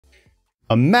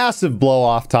a massive blow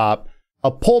off top,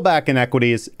 a pullback in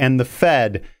equities, and the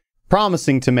Fed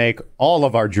promising to make all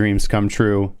of our dreams come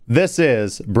true. This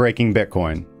is Breaking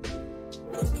Bitcoin.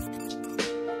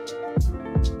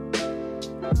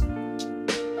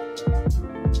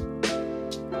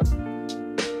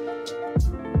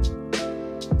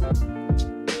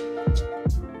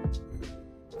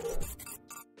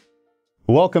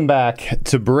 Welcome back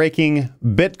to Breaking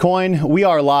Bitcoin. We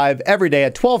are live every day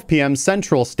at 12 p.m.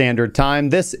 Central Standard Time.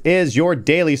 This is your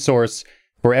daily source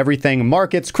for everything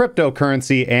markets,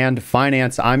 cryptocurrency, and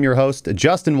finance. I'm your host,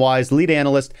 Justin Wise, lead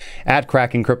analyst at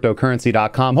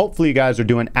CrackingCrypotcurrency.com. Hopefully you guys are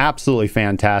doing absolutely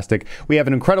fantastic. We have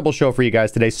an incredible show for you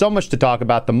guys today. So much to talk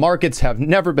about. The markets have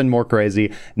never been more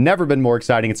crazy, never been more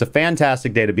exciting. It's a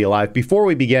fantastic day to be alive. Before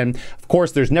we begin, of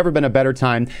course, there's never been a better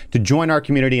time to join our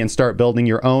community and start building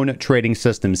your own trading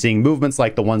system. Seeing movements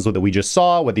like the ones that we just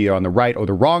saw, whether you're on the right or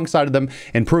the wrong side of them,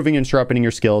 improving and sharpening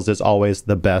your skills is always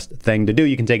the best thing to do.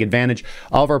 You can take advantage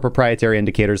of our proprietary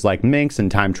indicators like Minx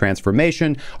and time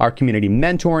transformation, our community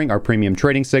mentoring, our premium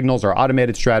trading signals, our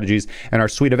automated strategies, and our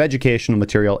suite of educational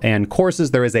material and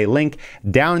courses. There is a link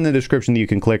down in the description that you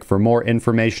can click for more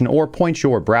information or point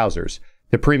your browsers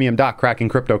to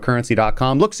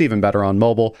premium.crackingcryptocurrency.com. Looks even better on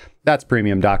mobile. That's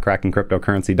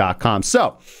premium.crackingcryptocurrency.com.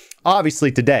 So,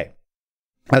 obviously today,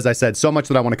 as I said, so much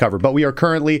that I want to cover, but we are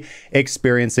currently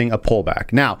experiencing a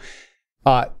pullback. Now,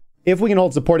 if we can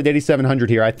hold support at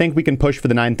 8,700 here, I think we can push for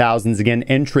the 9,000s again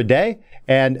intraday.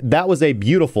 And that was a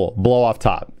beautiful blow off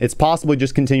top. It's possible to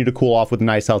just continue to cool off with a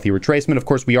nice healthy retracement. Of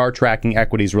course, we are tracking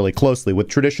equities really closely, with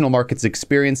traditional markets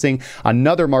experiencing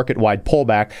another market-wide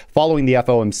pullback. Following the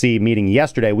FOMC meeting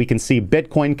yesterday, we can see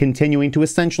Bitcoin continuing to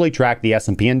essentially track the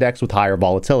S&P index with higher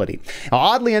volatility. Now,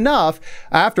 oddly enough,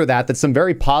 after that some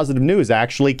very positive news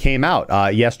actually came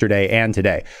out yesterday and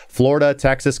today. Florida,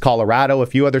 Texas, Colorado, a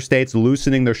few other states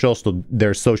loosening their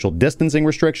social distancing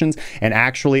restrictions and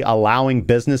actually allowing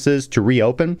businesses to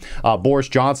reopen. Boris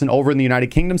Johnson over in the United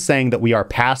Kingdom saying that we are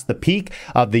past the peak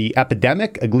of the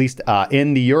epidemic, at least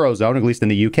in the Eurozone, at least in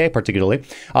the UK particularly.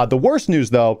 The worst news,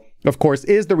 though, of course,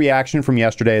 is the reaction from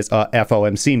yesterday's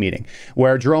FOMC meeting,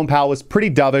 where Jerome Powell was pretty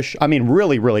dovish. I mean,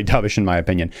 really, really dovish, in my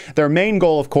opinion. Their main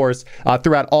goal, of course,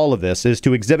 throughout all of this is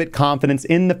to exhibit confidence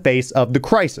in the face of the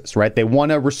crisis, right? They want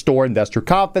to restore investor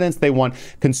confidence. They want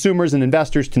consumers and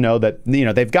investors to know that,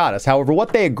 they've got us. However,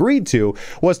 what they agreed to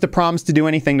was to promise to do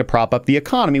anything to prop up the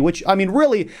economy, which, I mean,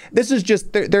 really, this is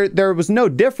just, there was no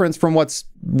difference from what's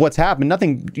happened.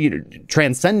 Nothing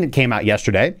transcendent came out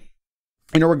yesterday.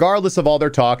 Regardless of all their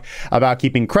talk about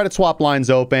keeping credit swap lines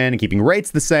open and keeping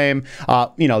rates the same,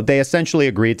 they essentially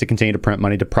agreed to continue to print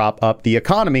money to prop up the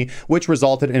economy, which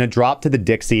resulted in a drop to the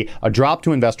Dixie, a drop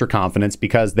to investor confidence,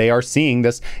 because they are seeing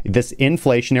this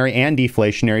inflationary and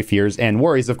deflationary fears and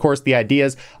worries. Of course, the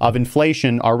ideas of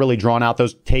inflation are really drawn out.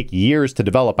 Those take years to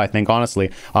develop, I think, honestly,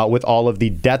 with all of the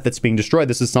debt that's being destroyed.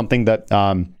 This is something that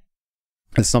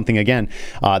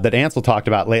that Ansel talked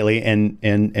about lately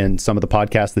in some of the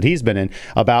podcasts that he's been in,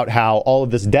 about how all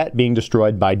of this debt being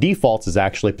destroyed by defaults is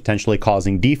actually potentially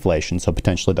causing deflation. So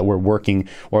potentially that we're working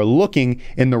or looking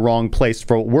in the wrong place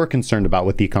for what we're concerned about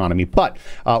with the economy. But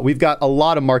we've got a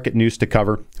lot of market news to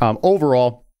cover.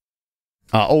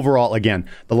 Overall, again,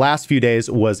 the last few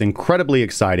days was incredibly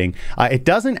exciting. It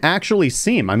doesn't actually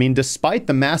seem, despite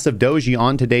the massive doji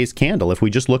on today's candle, if we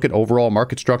just look at overall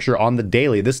market structure on the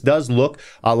daily, this does look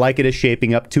like it is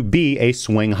shaping up to be a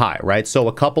swing high, right? So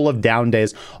a couple of down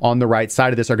days on the right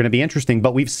side of this are going to be interesting,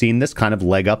 but we've seen this kind of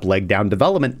leg up, leg down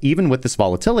development, even with this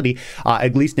volatility,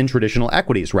 at least in traditional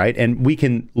equities, right? And we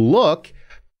can look.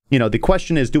 The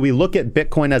question is, do we look at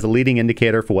Bitcoin as a leading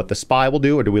indicator for what the SPY will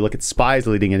do, or do we look at SPY as a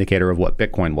leading indicator of what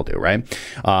Bitcoin will do, right?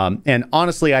 And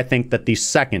honestly, I think that the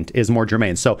second is more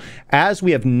germane. So as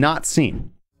we have not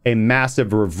seen a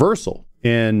massive reversal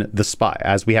in the SPY,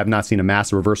 as we have not seen a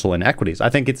massive reversal in equities, I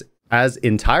think it's as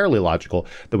entirely logical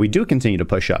that we do continue to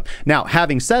push up. Now,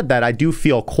 having said that, I do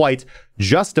feel quite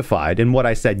justified in what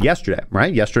I said yesterday,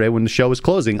 right? Yesterday, when the show was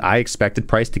closing, I expected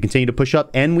price to continue to push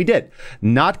up, and we did.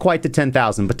 Not quite to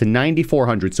 10,000, but to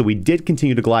 9,400. So we did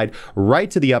continue to glide right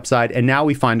to the upside, and now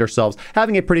we find ourselves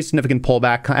having a pretty significant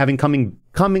pullback, having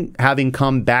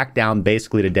come back down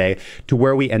basically today to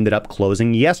where we ended up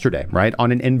closing yesterday, right?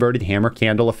 On an inverted hammer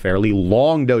candle, a fairly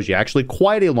long doji, actually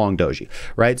quite a long doji,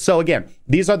 right? So again,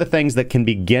 these are the things that can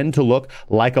begin to look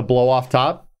like a blow off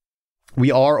top.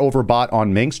 We are overbought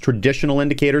on minks. Traditional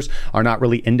indicators are not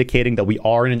really indicating that we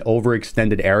are in an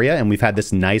overextended area, and we've had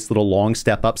this nice little long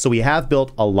step up. So we have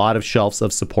built a lot of shelves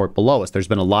of support below us. There's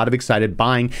been a lot of excited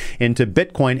buying into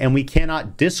Bitcoin, and we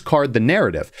cannot discard the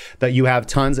narrative that you have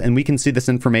tons, and we can see this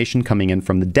information coming in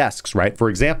from the desks, right? For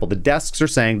example, the desks are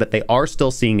saying that they are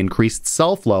still seeing increased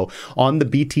sell flow on the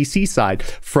BTC side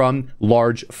from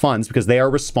large funds because they are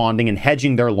responding and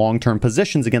hedging their long-term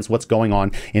positions against what's going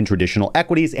on in traditional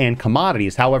equities and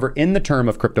commodities. However, in the term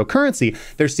of cryptocurrency,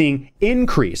 they're seeing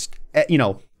increased,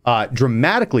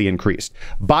 dramatically increased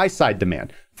buy-side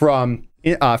demand from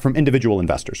individual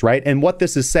investors, right? And what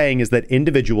this is saying is that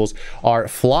individuals are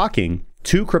flocking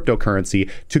to cryptocurrency,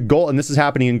 to gold, and this is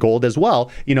happening in gold as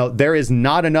well. There is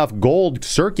not enough gold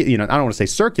I don't want to say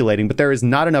circulating, but there is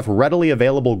not enough readily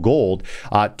available gold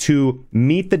to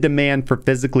meet the demand for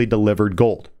physically delivered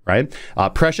gold, right?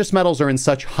 Precious metals are in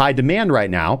such high demand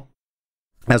right now.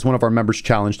 As one of our members,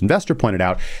 Challenged Investor, pointed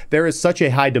out, there is such a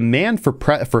high demand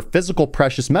for physical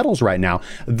precious metals right now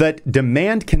that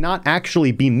demand cannot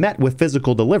actually be met with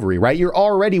physical delivery, right? You're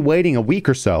already waiting a week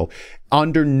or so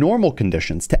under normal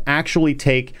conditions to actually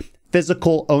take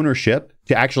physical ownership,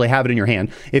 to actually have it in your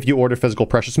hand if you order physical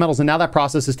precious metals. And now that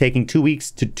process is taking 2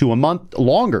 weeks to a month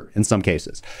longer in some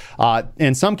cases.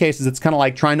 In some cases, it's kind of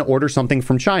like trying to order something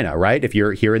from China, right? If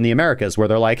you're here in the Americas, where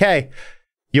they're like, hey,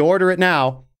 you order it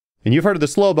now. And you've heard of the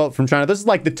slow boat from China. This is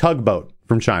like the tugboat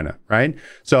from China, right?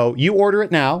 So you order it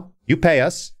now, you pay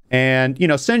us, and,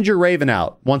 send your Raven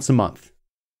out once a month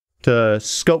to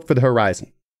scope for the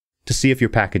horizon to see if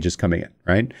your package is coming in,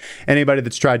 right? Anybody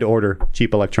that's tried to order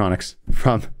cheap electronics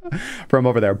from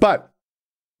over there. But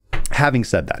having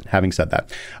said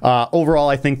that, overall,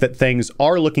 I think that things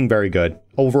are looking very good.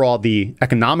 Overall, the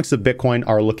economics of Bitcoin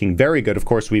are looking very good. Of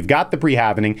course, we've got the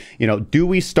pre-halvening. Do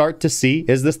we start to see,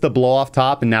 is this the blow off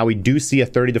top? And now we do see a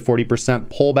 30 to 40%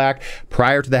 pullback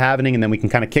prior to the halvening, and then we can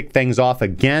kind of kick things off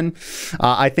again.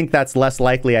 I think that's less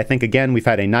likely. I think, again, we've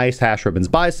had a nice hash ribbons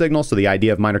buy signal. So the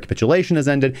idea of minor capitulation has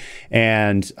ended.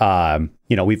 And,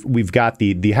 we've got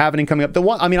the halvening coming up.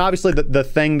 Obviously the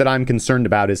thing that I'm concerned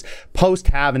about is post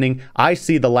halvening. I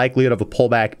see the likelihood of a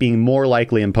pullback being more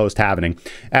likely in post halvening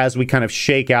as we kind of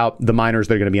shake out the miners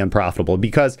that are going to be unprofitable,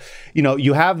 because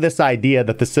you have this idea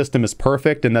that the system is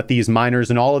perfect and that these miners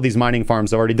and all of these mining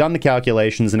farms have already done the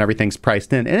calculations and everything's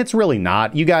priced in, and it's really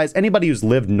not. You guys, anybody who's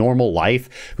lived normal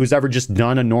life, who's ever just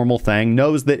done a normal thing,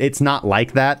 knows that it's not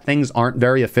like that. Things aren't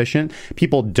very efficient.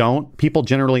 People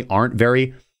generally aren't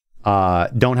very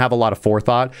don't have a lot of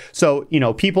forethought. So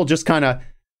people just kind of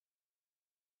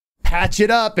patch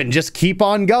it up and just keep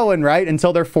on going, right?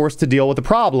 Until they're forced to deal with the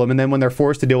problem. And then when they're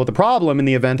forced to deal with the problem in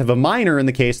the event of a miner, in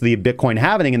the case of the Bitcoin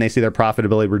halvening, and they see their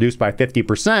profitability reduced by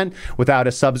 50% without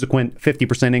a subsequent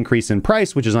 50% increase in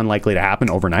price, which is unlikely to happen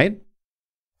overnight,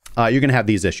 you're going to have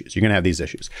these issues. You're going to have these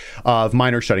issues of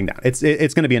miners shutting down. It's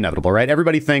going to be inevitable, right?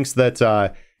 Everybody thinks that,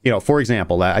 for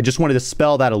example, I just wanted to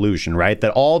dispel that illusion, right?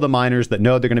 That all the miners that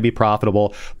know they're going to be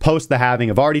profitable post the halving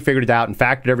have already figured it out and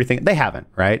factored everything. They haven't,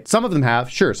 right? Some of them have,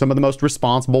 sure. Some of the most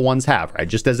responsible ones have, right?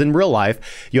 Just as in real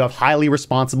life, you have highly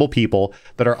responsible people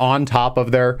that are on top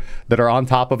of their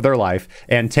life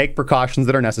and take precautions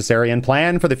that are necessary and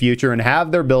plan for the future and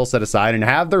have their bills set aside and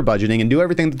have their budgeting and do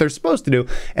everything that they're supposed to do.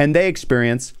 And they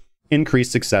experience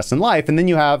increased success in life. And then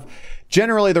you have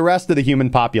generally the rest of the human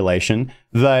population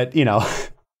that,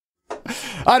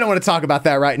 I don't want to talk about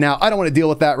that right now. I don't want to deal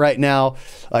with that right now.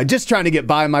 Just trying to get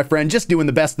by, my friend. Just doing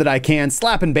the best that I can.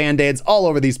 Slapping band-aids all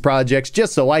over these projects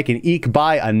just so I can eke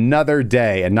by another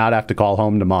day and not have to call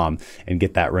home to mom and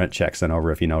get that rent check sent over,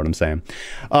 if you know what I'm saying.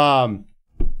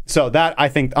 So that, I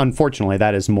think, unfortunately,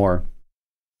 that is more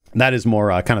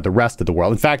kind of the rest of the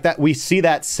world. In fact, that we see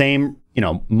that same,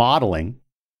 modeling.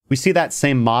 We see that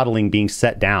same modeling being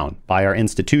set down by our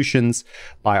institutions,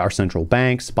 by our central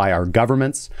banks, by our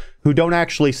governments, who don't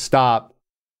actually stop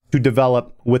to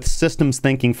develop with systems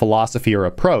thinking philosophy or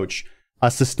approach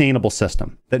a sustainable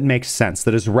system that makes sense,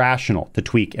 that is rational to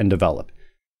tweak and develop.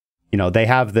 They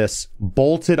have this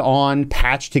bolted on,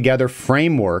 patched together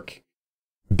framework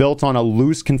built on a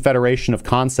loose confederation of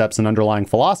concepts and underlying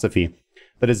philosophy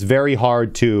that is very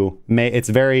hard to make. It's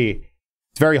very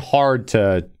hard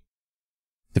to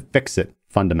fix it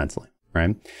fundamentally,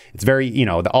 right? It's very,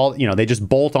 they just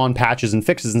bolt on patches and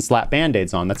fixes and slap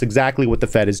band-aids on. That's exactly what the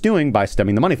Fed is doing by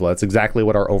stemming the money flow. That's exactly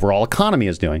what our overall economy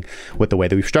is doing with the way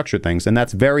that we've structured things. And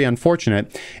that's very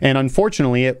unfortunate. And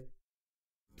unfortunately,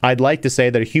 I'd like to say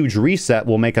that a huge reset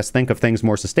will make us think of things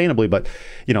more sustainably. But,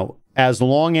 as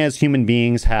long as human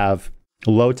beings have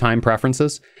low time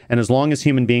preferences. And as long as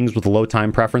human beings with low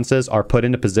time preferences are put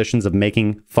into positions of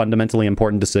making fundamentally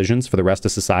important decisions for the rest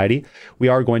of society, we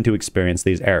are going to experience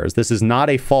these errors. This is not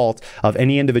a fault of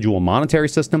any individual monetary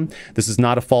system. This is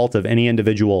not a fault of any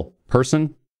individual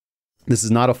person. This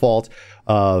is not a fault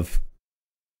of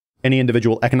any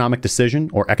individual economic decision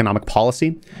or economic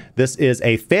policy. This is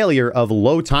a failure of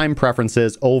low time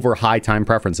preferences over high time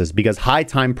preferences, because high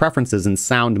time preferences and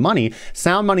sound money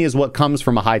is what comes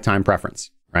from a high time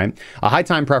preference, right? A high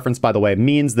time preference, by the way,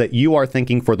 means that you are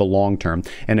thinking for the long term,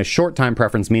 and a short time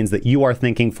preference means that you are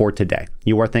thinking for today.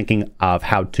 You are thinking of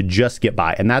how to just get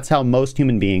by. And that's how most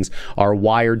human beings are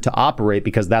wired to operate,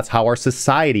 because that's how our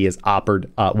society is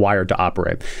wired to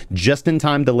operate.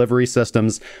 Just-in-time delivery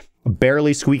systems,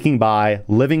 barely squeaking by,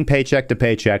 living paycheck to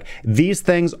paycheck. These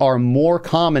things are more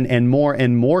common and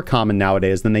more common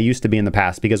nowadays than they used to be in the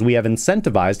past, because we have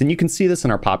incentivized, and you can see this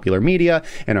in our popular media,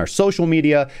 in our social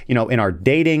media, in our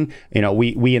dating,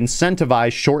 we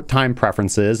incentivize short time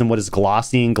preferences and what is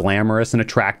glossy and glamorous and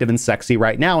attractive and sexy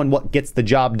right now, and what gets the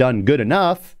job done good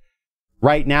enough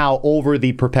right now over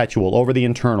the perpetual, over the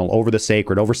eternal, over the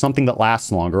sacred, over something that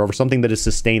lasts longer, over something that is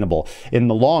sustainable in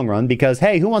the long run. Because,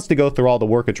 hey, who wants to go through all the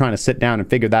work of trying to sit down and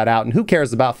figure that out? And who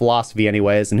cares about philosophy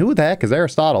anyways? And who the heck is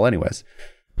Aristotle anyways?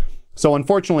 So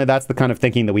unfortunately, that's the kind of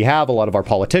thinking that we have. A lot of our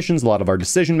politicians, a lot of our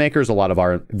decision makers, a lot of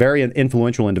our very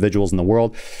influential individuals in the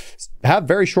world have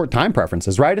very short time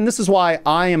preferences, right? And this is why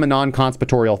I am a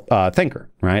non-conspiratorial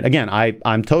thinker, right? Again,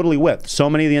 I'm totally with so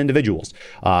many of the individuals,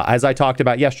 as I talked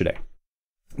about yesterday.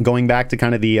 Going back to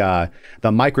kind of the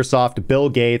Microsoft, Bill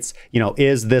Gates,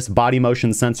 is this body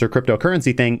motion sensor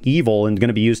cryptocurrency thing evil and going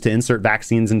to be used to insert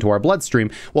vaccines into our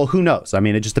bloodstream? Well, who knows? I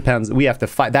mean, it just depends. We have to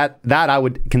fight that. That I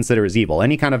would consider as evil.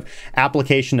 Any kind of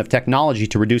application of technology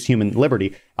to reduce human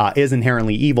liberty is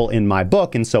inherently evil in my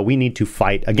book. And so we need to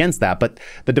fight against that. But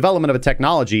the development of a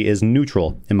technology is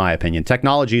neutral, in my opinion.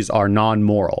 Technologies are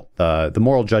non-moral. The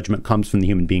moral judgment comes from the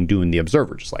human being doing the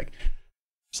observer, just like,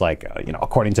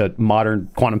 according to modern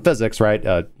quantum physics, right?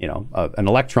 An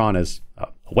electron is a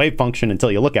wave function until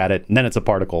you look at it, and then it's a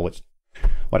particle, which,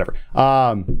 whatever.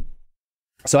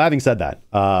 So having said that,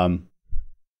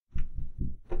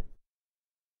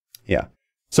 yeah.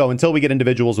 So until we get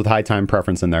individuals with high time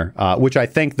preference in there, which I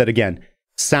think that, again,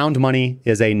 sound money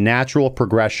is a natural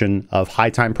progression of high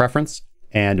time preference,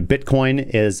 and Bitcoin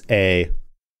is a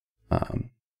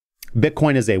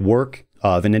work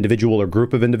of an individual or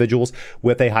group of individuals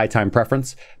with a high time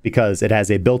preference, because it has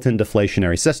a built-in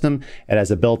deflationary system. It has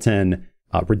a built-in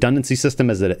redundancy system.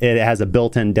 It has a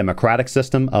built-in democratic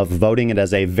system of voting. It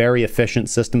has a very efficient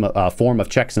system, form of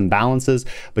checks and balances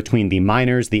between the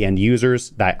miners, the end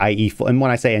users, i.e., and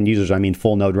when I say end users, I mean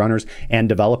full node runners, and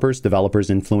developers. Developers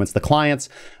influence the clients.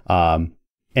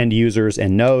 End users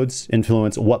and nodes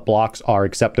influence what blocks are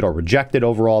accepted or rejected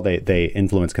overall. They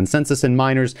influence consensus, and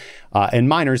miners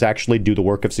actually do the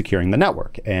work of securing the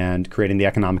network and creating the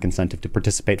economic incentive to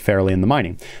participate fairly in the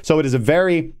mining. So it is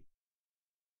a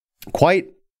quite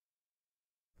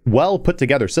well put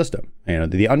together system.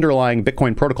 The underlying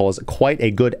Bitcoin protocol is quite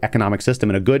a good economic system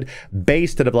and a good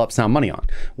base to develop sound money on,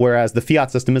 whereas the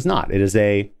fiat system is not. It is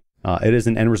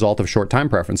an end result of short time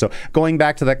preference. So going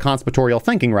back to that conspiratorial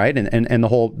thinking, right, and the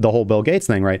whole Bill Gates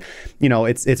thing, right?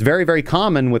 It's very, very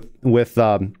common with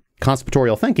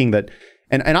conspiratorial thinking that,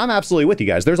 and I'm absolutely with you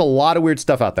guys. There's a lot of weird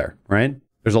stuff out there, right?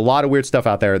 There's a lot of weird stuff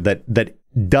out there that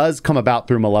does come about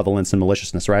through malevolence and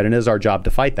maliciousness, right? And it is our job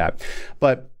to fight that.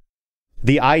 But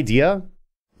the idea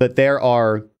that there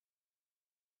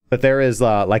is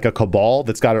like a cabal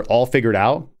that's got it all figured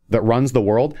out that runs the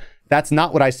world, that's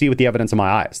not what I see with the evidence in my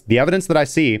eyes. The evidence that I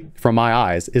see from my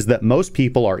eyes is that most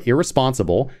people are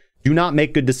irresponsible, do not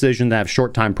make good decisions, and have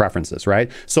short time preferences,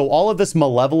 right? So all of this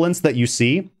malevolence that you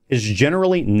see is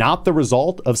generally not the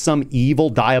result of some evil,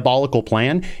 diabolical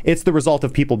plan. It's the result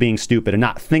of people being stupid and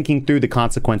not thinking through the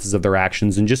consequences of their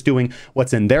actions and just doing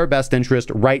what's in their best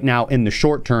interest right now in the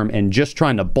short term, and just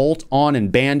trying to bolt on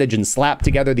and bandage and slap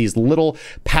together these little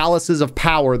palaces of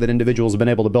power that individuals have been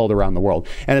able to build around the world.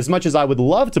 And as much as I would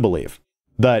love to believe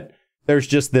that there's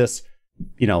just this,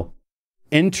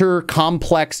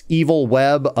 inter-complex evil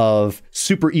web of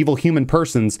super evil human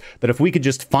persons, that if we could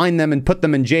just find them and put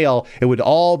them in jail, it would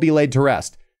all be laid to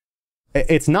rest.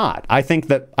 It's not. I think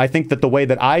that the way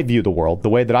that I view the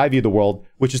world,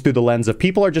 which is through the lens of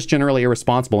people are just generally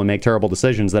irresponsible and make terrible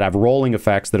decisions that have rolling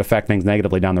effects that affect things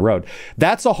negatively down the road.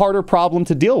 That's a harder problem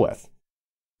to deal with,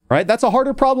 right? That's a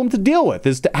harder problem to deal with,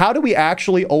 is how do we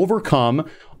actually overcome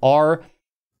our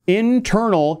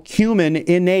internal human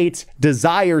innate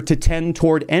desire to tend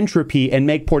toward entropy and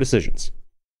make poor decisions.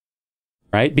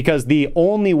 right? Because the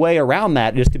only way around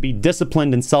that is to be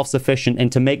disciplined and self-sufficient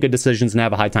and to make good decisions and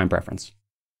have a high time preference,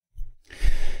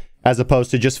 as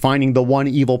opposed to just finding the one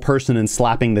evil person and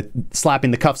slapping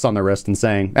the cuffs on their wrist and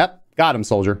saying, "Yep, got him,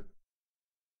 soldier."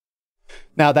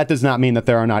 Now, that does not mean that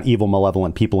there are not evil,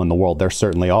 malevolent people in the world. There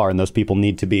certainly are, and those people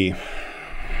need to be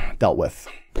dealt with.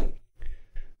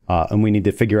 And we need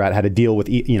to figure out how to deal with,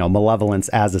 malevolence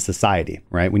as a society,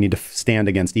 right? We need to stand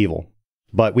against evil.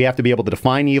 But we have to be able to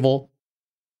define evil.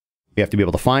 We have to be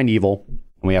able to find evil.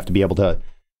 And we have to be able to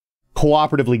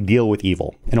cooperatively deal with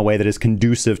evil in a way that is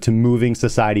conducive to moving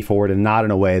society forward and not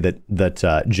in a way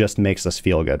that just makes us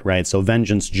feel good, right? So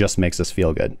vengeance just makes us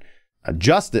feel good.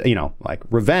 Like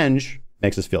revenge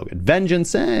makes us feel good.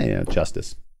 Vengeance,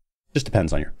 justice. Just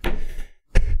depends on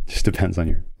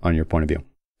your point of view.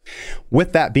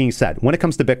 With that being said, when it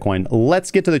comes to Bitcoin,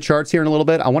 let's get to the charts here in a little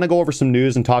bit. I want to go over some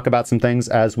news and talk about some things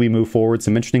as we move forward.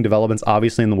 Some interesting developments,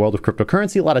 obviously, in the world of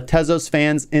cryptocurrency. A lot of Tezos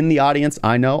fans in the audience.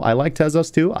 I know, I like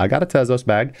Tezos too. I got a Tezos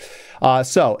bag.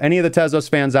 So any of the Tezos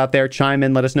fans out there, chime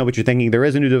in. Let us know what you're thinking. There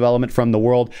is a new development from the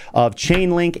world of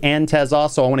ChainLink and Tezos.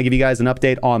 So I want to give you guys an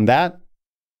update on that.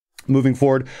 Moving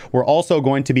forward, we're also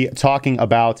going to be talking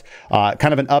about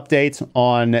kind of an update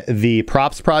on the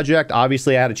Props project.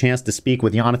 Obviously, I had a chance to speak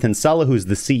with Jonathan Sella, who's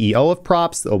the CEO of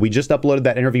Props. We just uploaded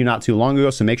that interview not too long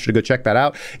ago, so make sure to go check that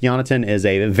out. Jonathan is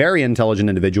a very intelligent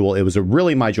individual. It was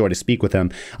really my joy to speak with him.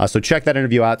 So check that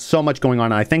interview out. So much going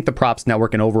on. I think the Props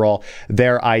network and overall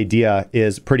their idea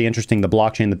is pretty interesting. The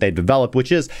blockchain that they developed,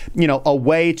 which is, a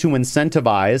way to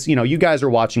incentivize, you guys are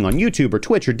watching on YouTube or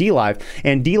Twitch or DLive,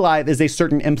 and DLive is a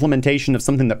certain implementation of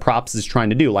something that Props is trying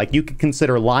to do. Like, you could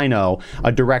consider Lino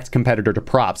a direct competitor to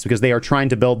Props because they are trying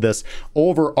to build this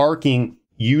overarching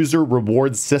user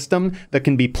reward system that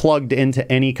can be plugged into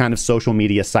any kind of social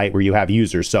media site where you have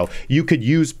users. So you could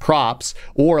use Props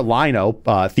or Lino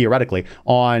theoretically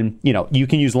on, you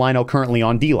can use Lino currently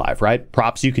on DLive, right?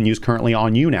 Props you can use currently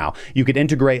on YouNow. You could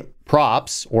integrate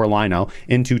Props or Lino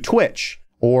into Twitch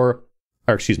or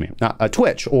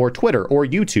Twitch or Twitter or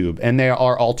YouTube. And there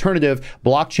are alternative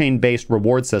blockchain-based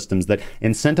reward systems that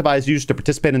incentivize users to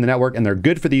participate in the network, and they're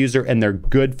good for the user and they're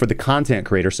good for the content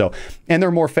creator. And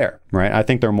they're more fair, right? I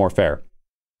think they're more fair.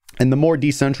 And the more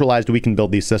decentralized we can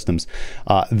build these systems,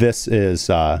 this is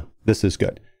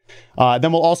good.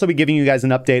 Then we'll also be giving you guys an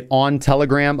update on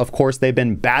Telegram. Of course, they've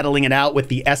been battling it out with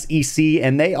the SEC,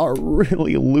 and they are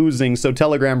really losing. So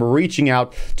Telegram reaching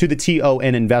out to the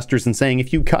TON investors and saying,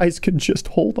 if you guys can just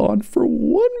hold on for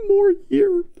one more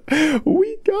year,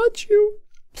 we got you.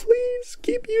 Please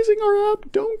keep using our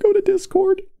app. Don't go to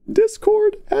Discord.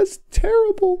 Discord has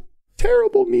terrible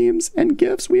memes and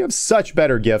GIFs. We have such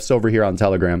better GIFs over here on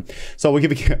Telegram. So we'll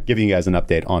giving you guys an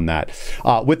update on that.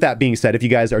 With that being said, if you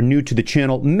guys are new to the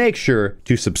channel, make sure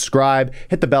to subscribe,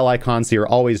 hit the bell icon so you're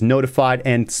always notified,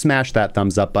 and smash that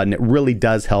thumbs up button. It really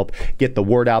does help get the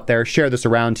word out there. Share this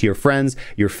around to your friends,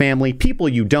 your family, people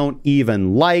you don't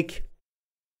even like.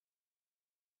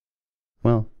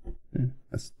 Well,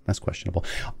 that's questionable.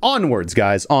 Onwards,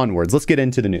 guys, onwards. Let's get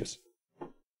into the news.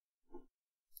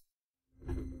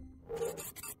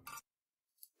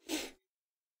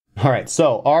 All right,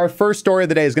 so our first story of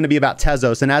the day is going to be about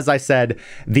Tezos. And as I said,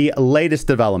 the latest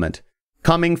development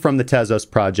coming from the Tezos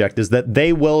project is that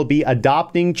they will be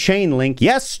adopting ChainLink,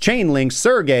 yes, ChainLink,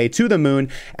 Sergey, to the moon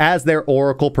as their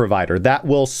Oracle provider. That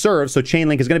will serve, so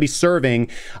ChainLink is going to be serving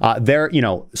their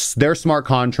smart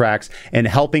contracts and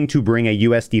helping to bring a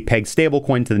USD pegged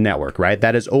stablecoin to the network, right?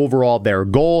 That is overall their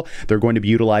goal. They're going to be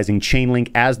utilizing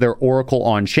ChainLink as their Oracle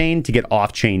on chain to get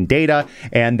off-chain data,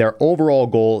 and their overall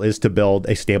goal is to build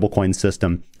a stablecoin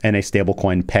system and a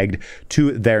stablecoin pegged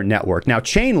to their network. Now,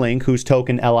 ChainLink, whose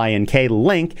token LINK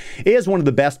Link is one of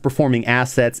the best performing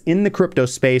assets in the crypto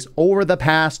space over the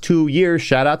past 2 years,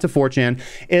 shout out to 4chan,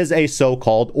 is a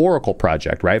so-called Oracle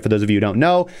project, right? For those of you who don't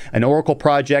know, an Oracle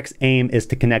project's aim is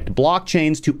to connect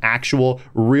blockchains to actual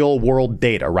real world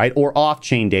data, right? Or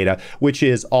off-chain data, which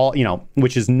is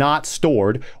which is not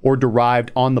stored or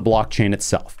derived on the blockchain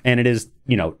itself. And it is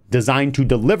designed to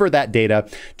deliver that data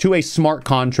to a smart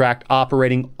contract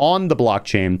operating on the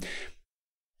blockchain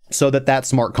so that that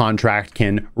smart contract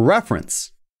can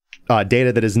reference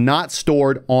data that is not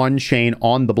stored on chain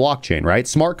on the blockchain, right?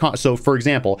 So for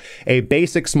example, a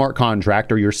basic smart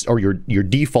contract or your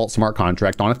default smart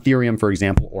contract on Ethereum, for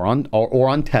example, or on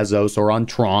Tezos or on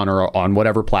Tron or on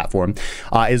whatever platform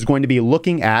is going to be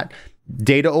looking at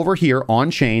data over here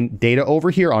on chain, data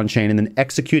over here on chain, and then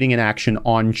executing an action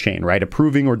on chain, right?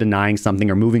 Approving or denying something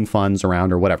or moving funds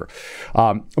around or whatever.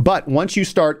 But once you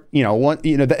start,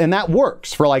 and that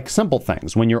works for like simple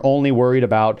things when you're only worried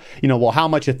about, well, how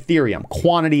much Ethereum,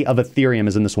 quantity of Ethereum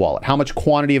is in this wallet? How much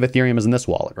quantity of Ethereum is in this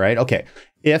wallet, right? Okay.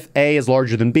 If A is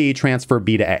larger than B, transfer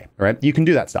B to A, right? You can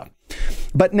do that stuff.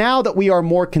 But now that we are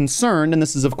more concerned, and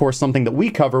this is of course something that we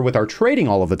cover with our trading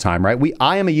all of the time, right?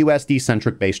 I am a USD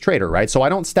centric based trader, right? So I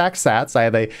don't stack sats.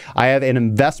 I have an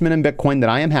investment in Bitcoin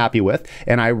that I am happy with,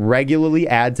 and I regularly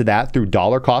add to that through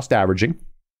dollar cost averaging.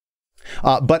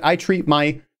 But I treat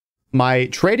my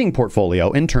trading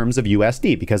portfolio in terms of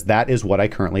USD because that is what I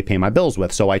currently pay my bills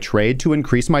with. So I trade to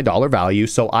increase my dollar value.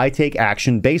 So I take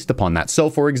action based upon that. So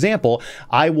for example,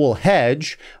 I will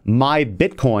hedge my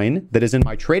Bitcoin that is in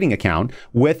my trading account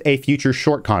with a future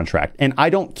short contract. And I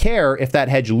don't care if that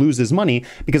hedge loses money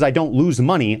because I don't lose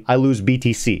money. I lose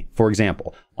BTC, for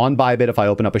example. On ByBit, if I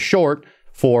open up a short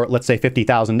for, let's say,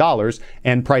 $50,000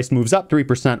 and price moves up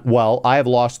 3%, well, I have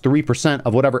lost 3%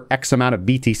 of whatever X amount of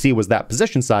BTC was that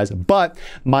position size, but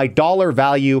my dollar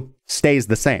value stays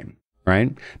the same,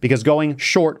 right? Because going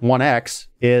short 1X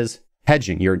is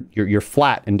hedging. You're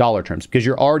flat in dollar terms because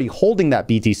you're already holding that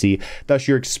BTC, thus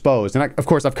you're exposed. And of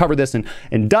course, I've covered this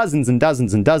in dozens and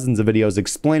dozens and dozens of videos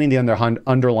explaining the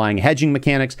underlying hedging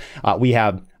mechanics. We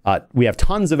have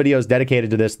tons of videos dedicated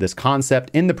to this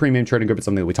concept in the premium trading group. It's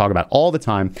something that we talk about all the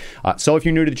time. So if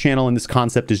you're new to the channel and this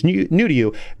concept is new to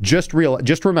you, just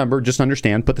remember, just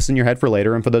understand, put this in your head for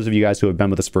later. And for those of you guys who have been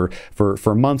with us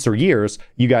for months or years,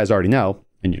 you guys already know,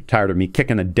 and you're tired of me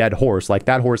kicking a dead horse. Like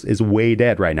that horse is way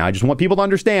dead right now. I just want people to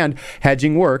understand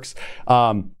hedging works,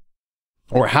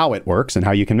 or how it works and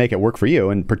how you can make it work for you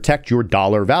and protect your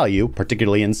dollar value,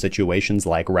 particularly in situations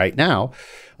like right now.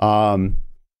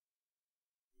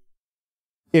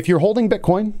 If you're holding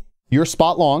Bitcoin, you're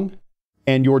spot long,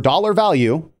 and your dollar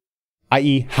value,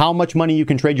 i.e. how much money you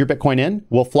can trade your Bitcoin in,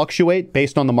 will fluctuate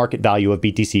based on the market value of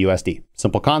BTC USD.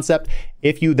 Simple concept.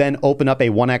 If you then open up a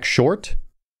 1x short,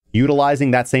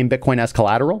 utilizing that same Bitcoin as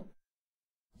collateral,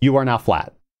 you are now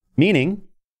flat. Meaning,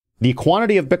 the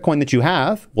quantity of Bitcoin that you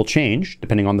have will change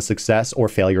depending on the success or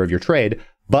failure of your trade,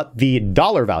 but the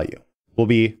dollar value will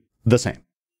be the same.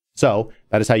 So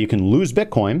that is how you can lose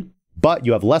Bitcoin, but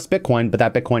you have less Bitcoin, but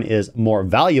that Bitcoin is more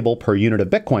valuable per unit of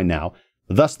Bitcoin now.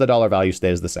 Thus, the dollar value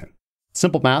stays the same.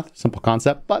 Simple math, simple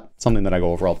concept, but something that I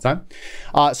go over all the time.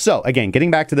 So again, getting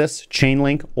back to this,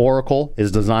 ChainLink Oracle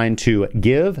is designed to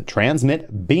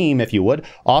transmit, beam, if you would,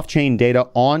 off-chain data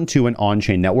onto an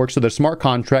on-chain network. So the smart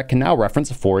contract can now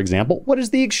reference, for example, what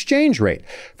is the exchange rate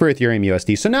for Ethereum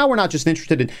USD? So now we're not just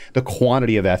interested in the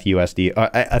quantity of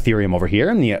Ethereum over here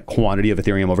and the quantity of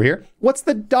Ethereum over here. What's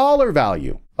the dollar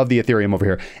value of the Ethereum over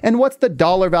here? And what's the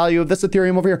dollar value of this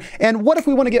Ethereum over here? And what if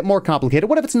we want to get more complicated?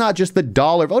 What if it's not just the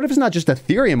dollar? What if it's not just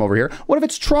Ethereum over here? What if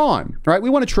it's Tron, right?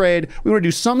 We want to trade, we want to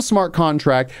do some smart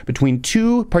contract between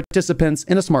two participants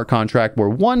in a smart contract where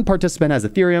one participant has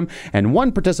Ethereum and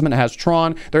one participant has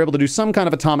Tron. They're able to do some kind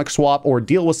of atomic swap or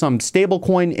deal with some stable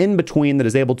coin in between that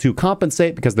is able to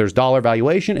compensate because there's dollar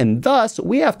valuation. And thus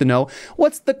we have to know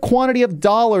what's the quantity of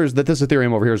dollars that this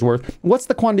Ethereum over here is worth? What's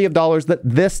the quantity of dollars that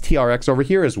this TRX over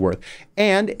here is worth?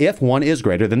 And if one is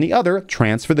greater than the other,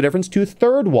 transfer the difference to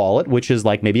third wallet, which is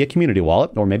like maybe a community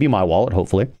wallet or maybe my wallet,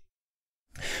 hopefully,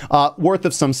 worth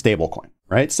of some stable coin,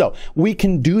 right? So we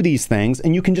can do these things,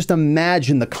 and you can just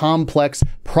imagine the complex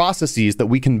processes that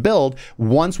we can build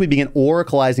once we begin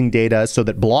oracleizing data so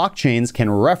that blockchains can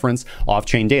reference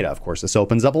off-chain data. Of course, this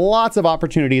opens up lots of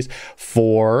opportunities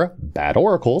for bad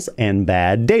oracles and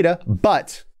bad data,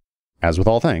 but as with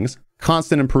all things,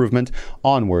 constant improvement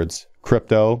onwards.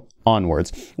 Crypto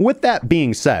onwards. With that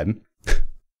being said,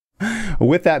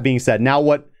 now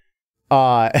what,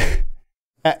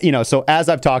 so as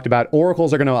I've talked about,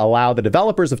 oracles are going to allow the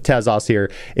developers of Tezos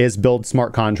here is build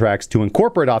smart contracts to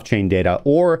incorporate off-chain data,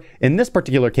 or in this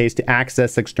particular case, to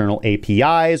access external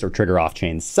APIs or trigger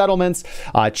off-chain settlements.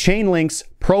 ChainLink's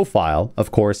profile, of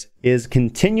course, is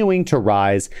continuing to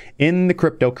rise in the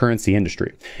cryptocurrency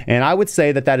industry. And I would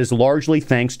say that that is largely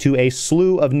thanks to a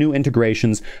slew of new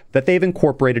integrations that they've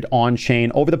incorporated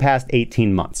on-chain over the past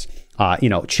 18 months.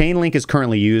 ChainLink is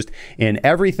currently used in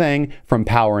everything from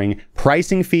powering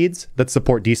pricing feeds that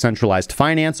support decentralized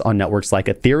finance on networks like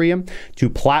Ethereum to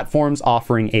platforms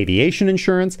offering aviation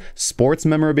insurance, sports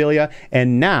memorabilia,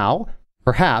 and now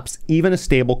perhaps even a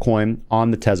stable coin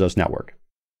on the Tezos network.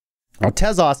 Now,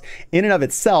 Tezos, in and of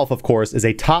itself, of course, is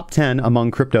a top 10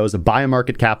 among cryptos by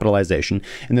market capitalization,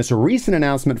 and this recent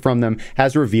announcement from them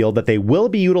has revealed that they will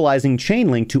be utilizing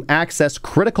ChainLink to access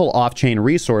critical off-chain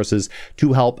resources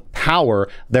to help power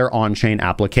their on-chain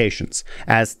applications.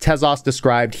 As Tezos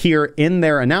described here in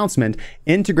their announcement,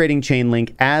 integrating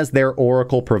ChainLink as their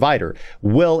Oracle provider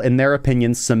will, in their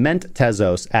opinion, cement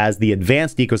Tezos as the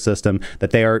advanced ecosystem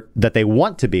that they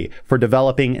want to be for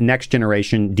developing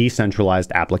next-generation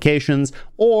decentralized applications,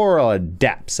 or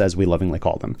dApps, as we lovingly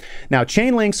call them. Now,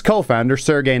 ChainLink's co-founder,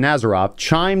 Sergey Nazarov,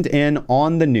 chimed in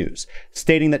on the news,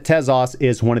 stating that Tezos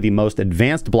is one of the most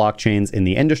advanced blockchains in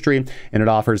the industry, and it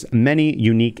offers many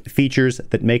unique features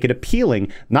that make it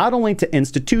appealing not only to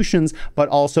institutions, but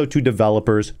also to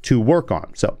developers to work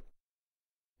on. So,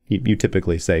 you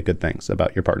typically say good things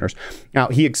about your partners. Now,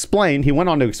 he went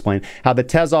on to explain how the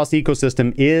Tezos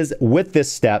ecosystem is, with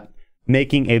this step,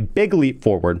 making a big leap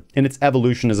forward in its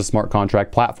evolution as a smart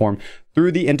contract platform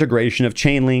through the integration of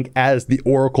ChainLink as the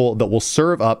oracle that will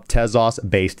serve up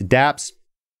Tezos-based dApps,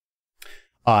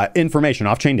 information,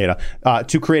 off-chain data,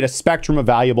 to create a spectrum of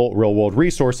valuable real-world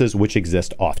resources which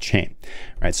exist off-chain.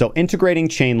 Right, so integrating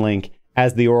ChainLink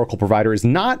as the Oracle provider is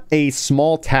not a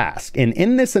small task. And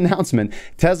in this announcement,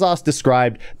 Tezos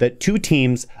described that 2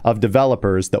 teams of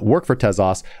developers that work for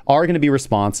Tezos are going to be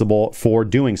responsible for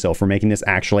doing so, for making this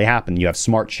actually happen. You have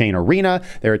Smart Chain Arena.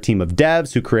 They're a team of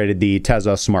devs who created the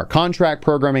Tezos smart contract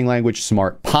programming language,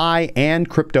 Smart Pi, and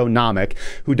Cryptonomic,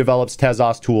 who develops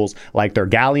Tezos tools like their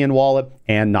Galleon wallet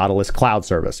and Nautilus cloud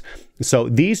service. So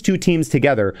these 2 teams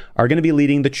together are going to be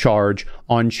leading the charge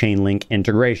on ChainLink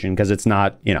integration, because it's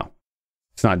not,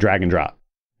 it's not drag and drop.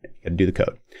 You got to do the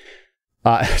code.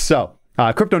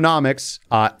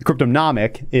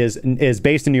 Cryptonomic is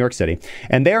based in New York City,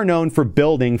 and they are known for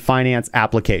building finance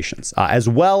applications, as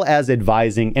well as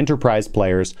advising enterprise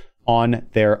players on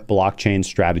their blockchain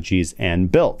strategies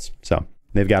and builds. So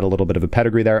they've got a little bit of a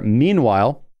pedigree there.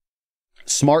 Meanwhile,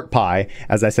 Smart Pi,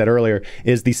 as I said earlier,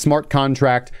 is the smart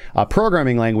contract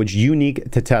programming language unique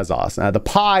to Tezos. The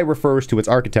Pi refers to its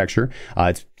architecture.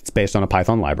 It's based on a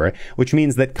Python library, which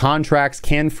means that contracts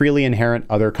can freely inherit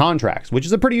other contracts, which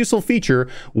is a pretty useful feature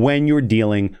when you're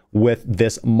dealing with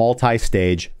this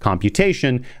multi-stage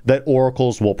computation that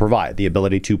oracles will provide, the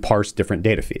ability to parse different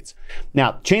data feeds.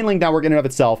 Now, ChainLink network in and of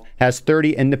itself has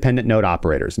 30 independent node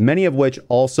operators, many of which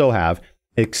also have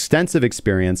extensive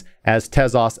experience as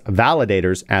Tezos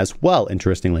validators as well,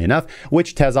 interestingly enough,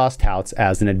 which Tezos touts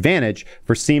as an advantage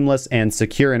for seamless and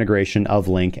secure integration of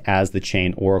Link as the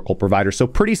chain oracle provider. So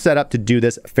pretty set up to do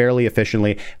this fairly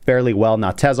efficiently, fairly well.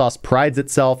 Now, Tezos prides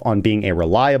itself on being a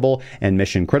reliable and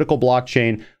mission critical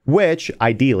blockchain, which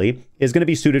ideally is going to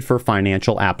be suited for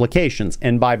financial applications.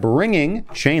 And by bringing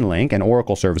ChainLink and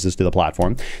Oracle services to the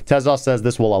platform, Tezos says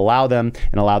this will allow them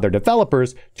and allow their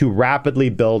developers to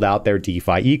rapidly build out their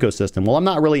DeFi ecosystem. Well, I'm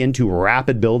not really into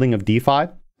rapid building of DeFi,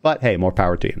 but hey, more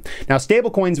power to you. Now,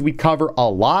 stablecoins we cover a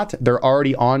lot. They're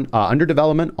already on under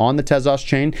development on the Tezos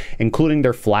chain, including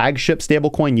their flagship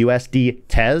stablecoin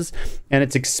USD10, and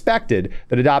it's expected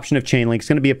that adoption of ChainLink is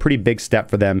going to be a pretty big step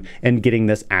for them in getting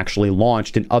this actually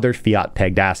launched in other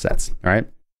fiat-pegged assets. All right.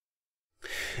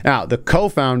 Now, the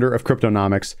co-founder of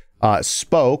Cryptonomics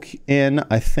spoke in,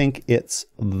 I think it's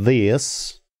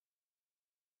this.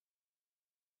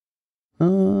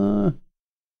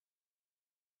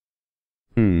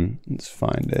 Let's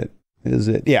find it. Is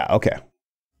it? Yeah, okay.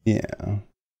 Yeah.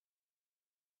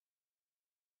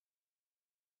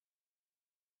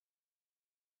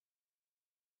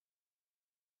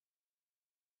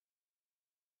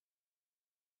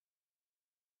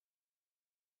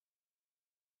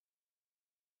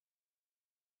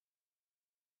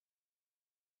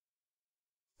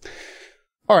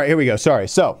 All right, here we go. Sorry.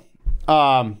 So,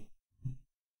 I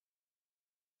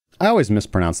always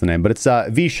mispronounce the name, but it's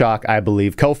Vishak, I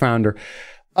believe, co-founder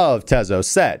of Tezos,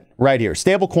 said right here,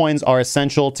 stablecoins are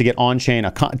essential to get on-chain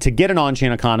an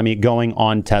on-chain economy going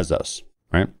on Tezos,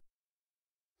 right?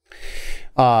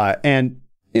 And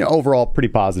overall, pretty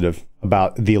positive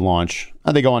about the launch.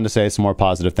 They go on to say some more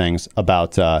positive things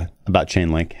about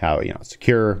ChainLink, how it's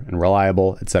secure and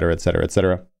reliable, et cetera, et cetera, et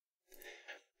cetera.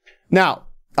 Now,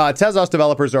 Tezos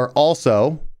developers are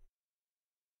also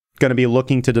going to be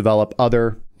looking to develop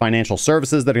other financial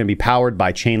services that are going to be powered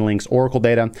by ChainLink's Oracle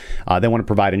data. They want to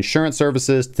provide insurance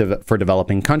services for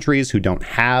developing countries who don't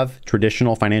have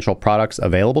traditional financial products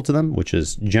available to them, which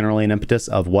is generally an impetus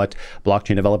of what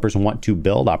blockchain developers want to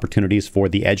build, opportunities for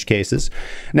the edge cases.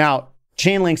 Now,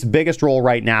 Chainlink's biggest role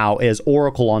right now is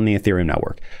Oracle on the Ethereum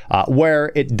network,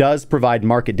 where it does provide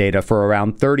market data for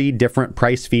around 30 different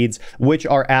price feeds, which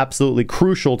are absolutely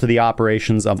crucial to the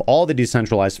operations of all the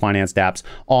decentralized finance apps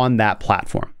on that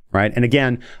platform. Right. And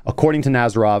again, according to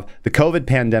Nazarov, the COVID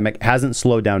pandemic hasn't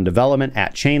slowed down development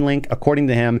at Chainlink. According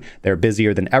to him, they're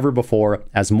busier than ever before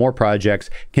as more projects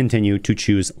continue to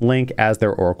choose Link as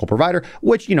their Oracle provider,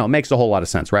 which, you know, makes a whole lot of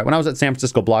sense, right? When I was at San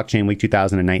Francisco Blockchain Week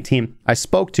 2019, I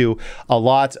spoke to a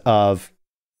lot of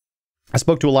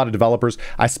developers.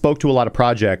 I spoke to a lot of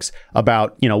projects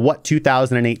about, you know, what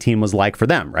 2018 was like for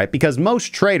them, right? Because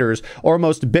most traders or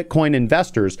most Bitcoin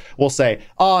investors will say,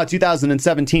 oh,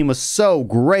 2017 was so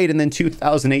great. And then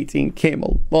 2018 came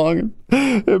along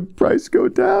and price go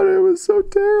down. It was so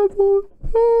terrible.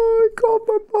 Oh, I called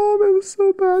my mom. It was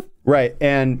so bad. Right.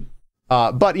 And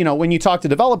but, you know, when you talk to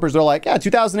developers, they're like, yeah,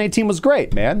 2018 was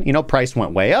great, man. You know, price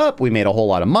went way up. We made a whole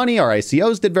lot of money. Our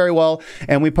ICOs did very well.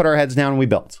 And we put our heads down and we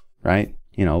built. Right?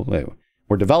 You know,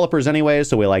 we're developers anyway,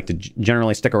 so we like to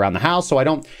generally stick around the house. So I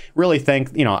don't really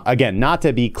think, you know, again, not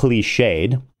to be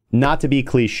cliched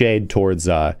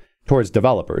towards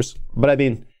developers, but I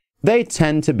mean, they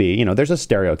tend to be, you know, there's a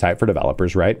stereotype for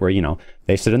developers, right? Where, you know,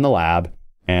 they sit in the lab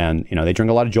and, you know, they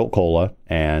drink a lot of Jolt Cola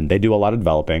and they do a lot of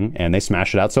developing and they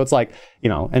smash it out. So it's like, you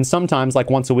know, and sometimes like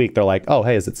once a week, they're like, oh,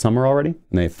 hey, is it summer already?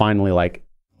 And they finally like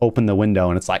open the window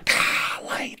and it's like,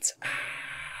 lights,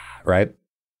 right?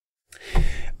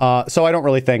 So I don't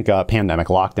really think pandemic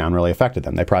lockdown really affected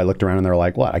them. They probably looked around and they're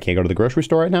like, what? I can't go to the grocery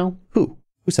store right now? Who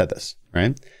said this,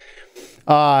 right?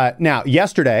 Now,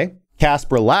 yesterday,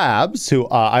 Casper Labs, who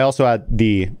I also had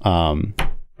the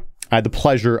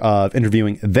pleasure of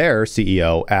interviewing their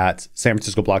CEO at San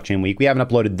Francisco Blockchain Week. We haven't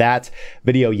uploaded that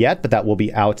video yet, but that will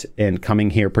be out and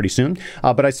coming here pretty soon.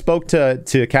 But I spoke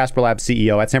to Casper Labs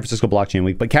CEO at San Francisco Blockchain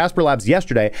Week. But Casper Labs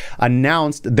yesterday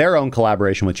announced their own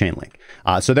collaboration with ChainLink.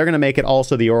 So they're going to make it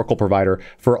also the Oracle provider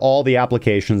for all the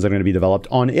applications that are going to be developed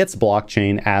on its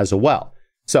blockchain as well.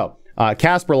 So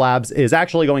Casper Labs is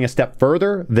actually going a step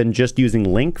further than just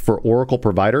using Link for Oracle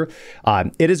provider.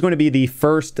 It is going to be the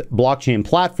first blockchain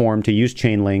platform to use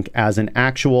ChainLink as an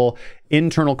actual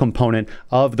internal component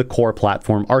of the core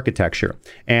platform architecture.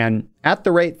 And at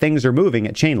the rate things are moving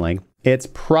at ChainLink, it's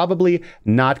probably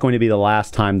not going to be the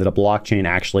last time that a blockchain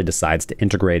actually decides to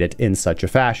integrate it in such a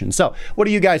fashion. So what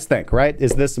do you guys think, right?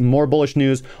 Is this more bullish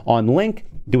news on Link?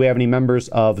 Do we have any members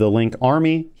of the Link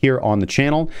army here on the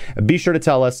channel? Be sure to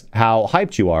tell us how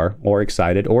hyped you are, or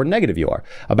excited, or negative you are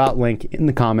about Link in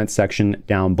the comments section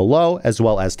down below, as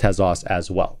well as Tezos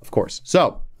as well, of course.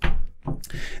 So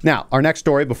now our next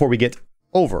story before we get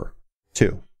over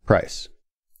to price.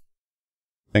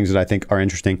 Things that I think are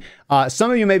interesting. Some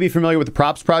of you may be familiar with the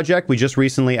Props project. We just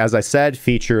recently, as I said,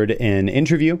 featured an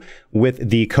interview with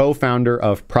the co-founder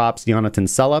of Props, Jonathan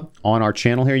Sella, on our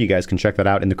channel here. You guys can check that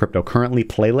out in the Cryptocurrently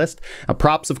playlist.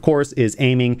 Props, of course, is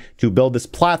aiming to build this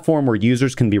platform where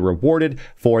users can be rewarded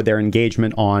for their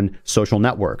engagement on social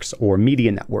networks or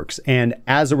media networks. And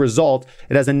as a result,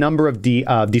 it has a number of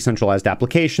decentralized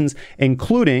applications,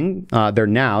 including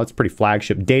it's pretty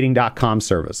flagship, dating.com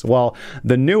service. Well,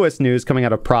 the newest news coming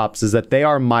out of Props is that they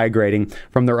are migrating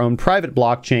from their own private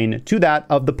blockchain to that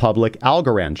of the public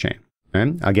Algorand chain.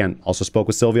 Okay? Again, also spoke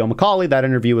with Silvio Macaulay. That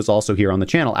interview is also here on the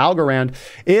channel. Algorand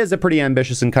is a pretty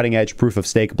ambitious and cutting-edge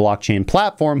proof-of-stake blockchain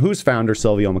platform whose founder,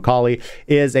 Silvio Macaulay,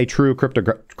 is a true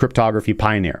cryptography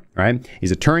pioneer. Right?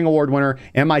 He's a Turing Award winner,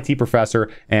 MIT professor,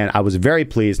 and I was very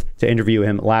pleased to interview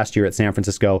him last year at San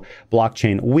Francisco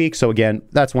Blockchain Week. So again,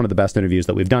 that's one of the best interviews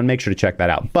that we've done. Make sure to check that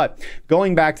out. But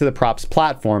going back to the Props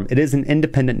platform, it is an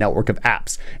independent network of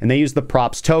apps, and they use the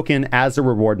Props token as a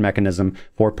reward mechanism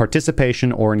for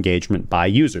participation or engagement by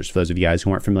users. For those of you guys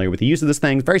who aren't familiar with the use of this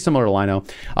thing, very similar to Lino.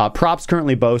 Props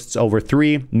currently boasts over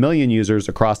 3 million users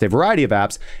across a variety of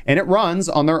apps, and it runs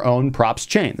on their own Props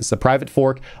chain. It's a private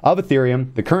fork of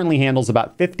Ethereum that currently handles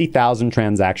about 50,000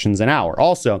 transactions an hour.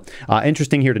 Also,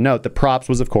 interesting here to note that Props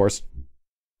was, of course,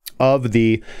 of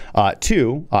the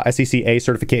two SEC A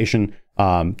certification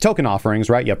token offerings,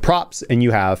 right? You have Props and you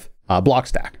have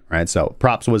Blockstack, right? So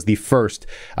Props was the first,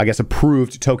 I guess,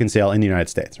 approved token sale in the United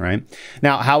States, right?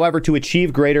 Now, however, to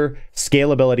achieve greater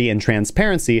scalability and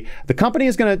transparency, the company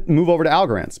is going to move over to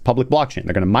Algorand's public blockchain.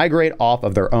 They're going to migrate off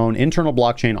of their own internal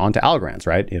blockchain onto Algorand's,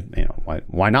 right?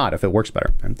 Why not if it works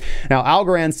better? Right? Now,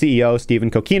 Algorand CEO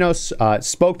Stephen Kokinos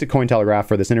spoke to Cointelegraph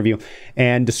for this interview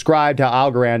and described how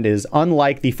Algorand is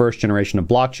unlike the first generation of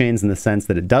blockchains in the sense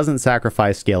that it doesn't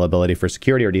sacrifice scalability for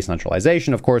security or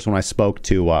decentralization. Of course, when I spoke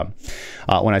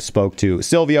to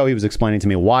Silvio, he was explaining to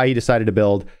me why he decided to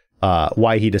build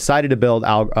why he decided to build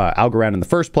Algorand in the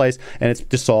first place, and it's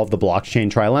to solve the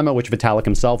blockchain trilemma, which Vitalik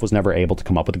himself was never able to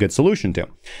come up with a good solution to.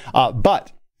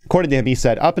 But according to him, he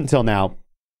said up until now,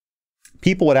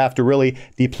 people would have to really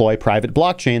deploy private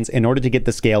blockchains in order to get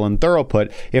the scale and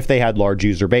throughput if they had large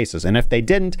user bases. And if they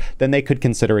didn't, then they could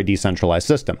consider a decentralized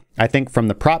system. I think from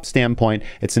the prop standpoint,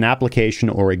 it's an application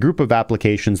or a group of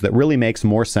applications that really makes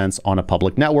more sense on a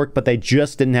public network, but they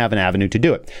just didn't have an avenue to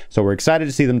do it. So we're excited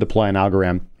to see them deploy an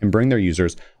Algorand and bring their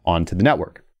users onto the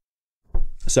network.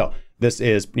 So this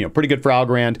is, pretty good for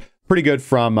Algorand, pretty good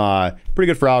for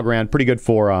Algorand, pretty good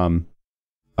for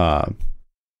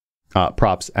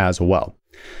props as well.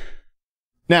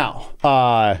 Now,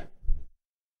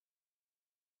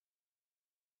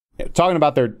 talking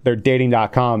about their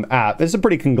dating.com app, this is a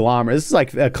pretty conglomerate. This is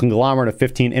like a conglomerate of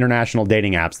 15 international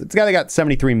dating apps. They got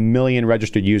 73 million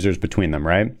registered users between them,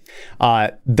 right?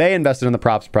 They invested in the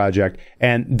props project,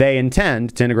 and they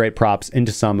intend to integrate props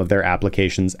into some of their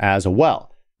applications as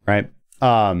well, right?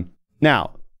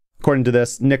 Now, according to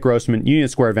this, Nick Grossman, Union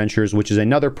Square Ventures, which is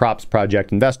another props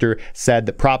project investor, said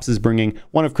that props is bringing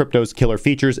one of crypto's killer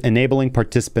features, enabling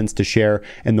participants to share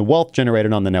in the wealth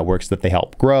generated on the networks that they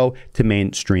help grow to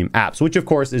mainstream apps, which of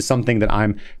course is something that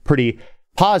I'm pretty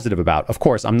positive about. Of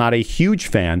course, I'm not a huge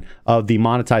fan of the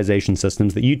monetization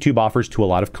systems that YouTube offers to a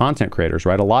lot of content creators,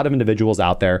 right? A lot of individuals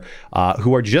out there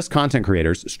who are just content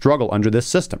creators struggle under this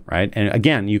system, right? And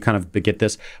again, you kind of get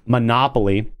this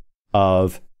monopoly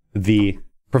of the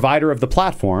provider of the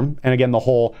platform, and again, the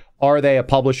whole, are they a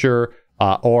publisher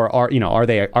or are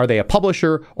they a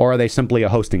publisher, or are they simply a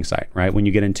hosting site, right? When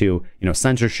you get into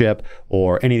censorship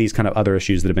or any of these kind of other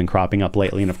issues that have been cropping up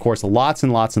lately, and of course, lots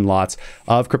and lots and lots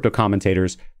of crypto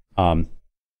commentators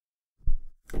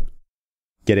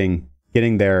getting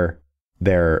their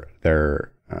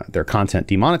content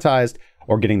demonetized,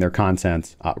 or getting their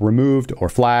content removed or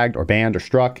flagged or banned or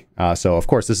struck. So of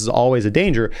course, this is always a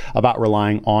danger about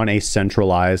relying on a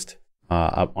centralized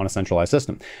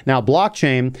system. Now,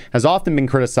 blockchain has often been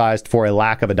criticized for a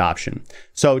lack of adoption.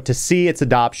 So to see its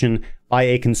adoption by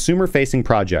a consumer-facing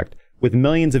project with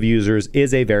millions of users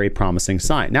is a very promising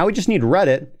sign. Now we just need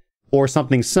Reddit or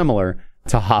something similar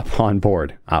to hop on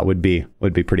board. Would be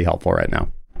pretty helpful right now.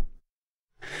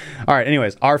 All right.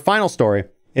 Anyways, our final story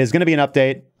is going to be an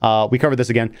update. We covered this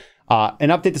again. An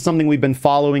update to something we've been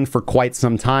following for quite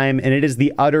some time, and it is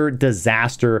the utter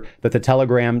disaster that the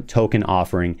Telegram token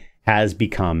offering has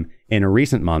become in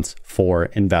recent months for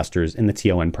investors in the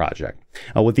TON project.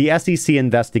 With the SEC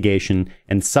investigation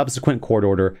and subsequent court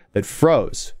order that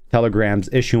froze Telegram's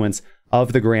issuance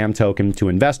of the Gram token to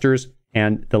investors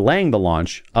and delaying the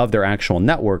launch of their actual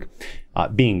network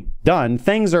being done,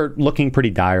 things are looking pretty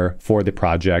dire for the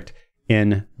project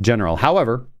in general.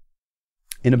 However,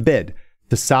 in a bid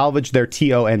to salvage their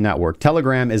TON network,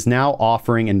 Telegram is now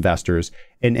offering investors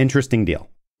an interesting deal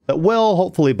that will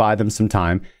hopefully buy them some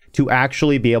time to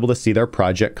actually be able to see their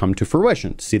project come to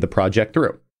fruition, to see the project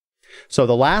through. So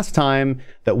the last time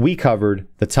that we covered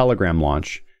the Telegram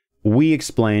launch, we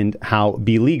explained how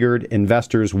beleaguered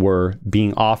investors were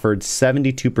being offered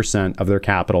 72% of their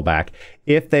capital back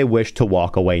if they wish to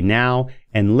walk away now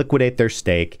and liquidate their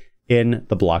stake in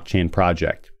the blockchain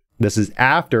project. This is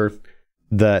after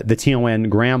the TON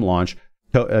Gram launch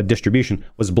distribution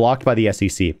was blocked by the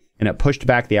SEC, and it pushed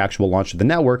back the actual launch of the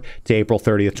network to April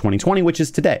 30th, 2020, which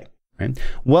is today. Right?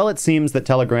 Well, it seems that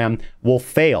Telegram will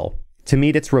fail to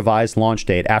meet its revised launch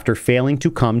date after failing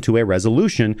to come to a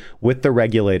resolution with the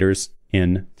regulators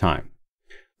in time.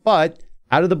 But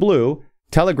out of the blue,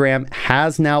 Telegram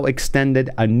has now extended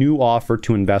a new offer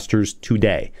to investors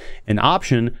today, an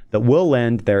option that will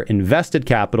lend their invested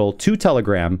capital to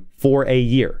Telegram for a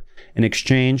year in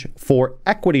exchange for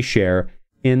equity share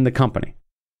in the company.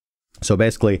 So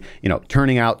basically,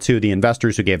 turning out to the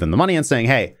investors who gave them the money and saying,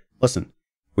 hey, listen,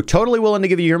 we're totally willing to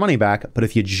give you your money back, but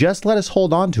if you just let us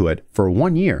hold on to it for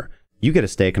 1 year, you get a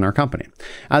stake in our company.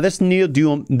 This new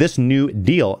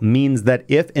deal means that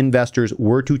if investors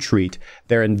were to treat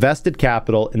their invested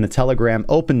capital in the Telegram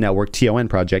Open Network TON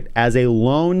project as a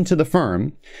loan to the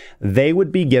firm, they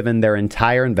would be given their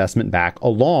entire investment back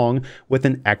along with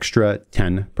an extra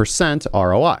 10%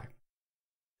 ROI.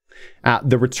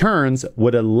 The returns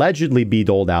would allegedly be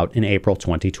doled out in April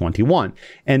 2021.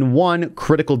 And one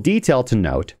critical detail to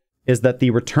note is that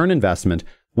the return investment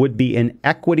would be in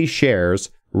equity shares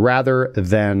rather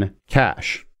than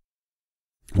cash.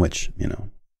 Which, maybe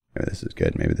this is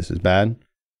good, maybe this is bad.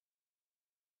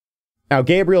 Now,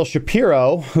 Gabriel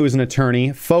Shapiro, who is an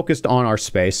attorney focused on our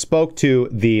space, spoke to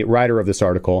the writer of this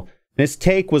article His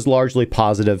take was largely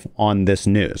positive on this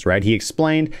news, right? He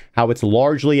explained how it's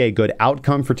largely a good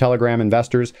outcome for Telegram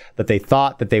investors, that they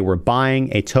thought that they were buying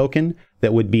a token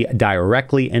that would be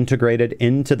directly integrated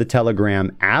into the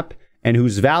Telegram app and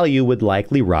whose value would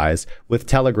likely rise with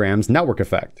Telegram's network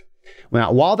effect.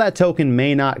 Now, while that token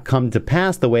may not come to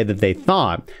pass the way that they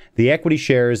thought, the equity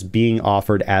shares being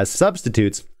offered as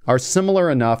substitutes are similar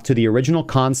enough to the original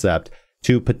concept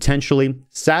to potentially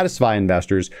satisfy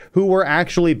investors who were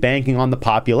actually banking on the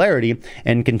popularity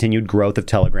and continued growth of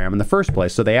Telegram in the first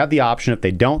place. So they have the option, if they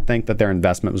don't think that their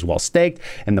investment was well staked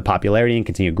and the popularity and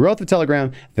continued growth of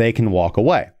Telegram, they can walk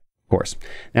away, of course.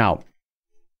 Now,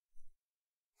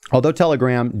 although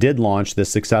Telegram did launch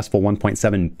this successful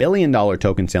 $1.7 billion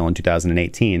token sale in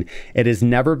 2018, it has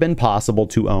never been possible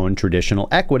to own traditional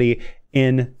equity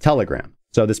in Telegram.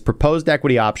 So this proposed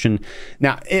equity option,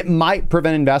 now it might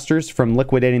prevent investors from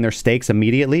liquidating their stakes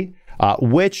immediately,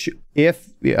 which,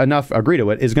 if enough agree to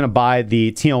it, is going to buy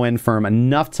the TON firm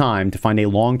enough time to find a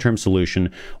long-term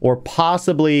solution, or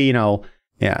possibly,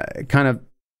 kind of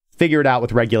figure it out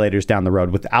with regulators down the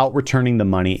road without returning the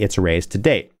money it's raised to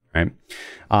date. Right.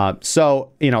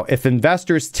 So, if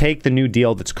investors take the new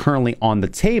deal that's currently on the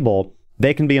table,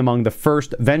 they can be among the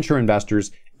first venture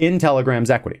investors in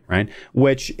Telegram's equity, right?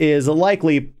 Which is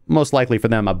most likely for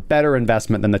them, a better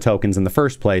investment than the tokens in the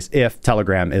first place if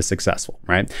Telegram is successful,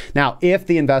 right? Now, if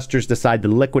the investors decide to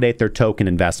liquidate their token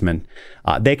investment,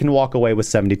 they can walk away with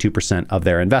 72% of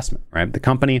their investment, right? The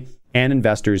company and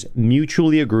investors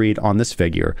mutually agreed on this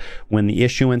figure when the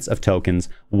issuance of tokens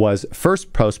was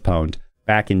first postponed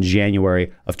back in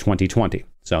January of 2020.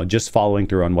 So just following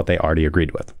through on what they already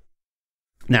agreed with.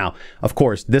 Now, of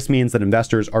course, this means that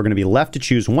investors are going to be left to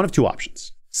choose one of two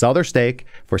options: sell their stake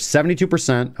for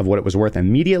 72% of what it was worth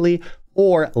immediately,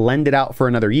 or lend it out for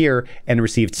another year and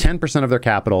receive 10% of their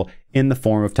capital in the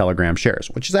form of Telegram shares,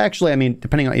 which is actually,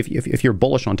 depending on if you're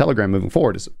bullish on Telegram moving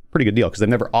forward, is a pretty good deal because they've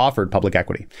never offered public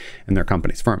equity in their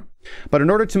company's firm. But in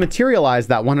order to materialize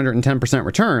that 110%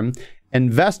 return,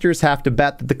 investors have to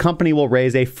bet that the company will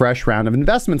raise a fresh round of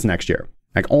investments next year.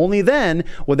 Like, only then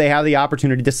would they have the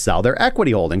opportunity to sell their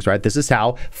equity holdings, right? This is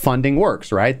how funding works,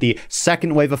 right? The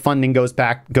second wave of funding goes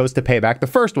to pay back the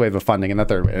first wave of funding, and the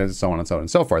third wave, and so on and so on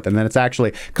and so forth. And then it's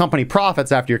actually company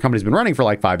profits after your company's been running for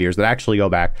like 5 years that actually go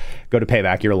to pay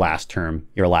back your last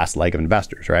leg of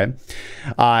investors, right?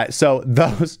 So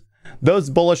those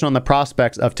bullish on the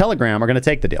prospects of Telegram are going to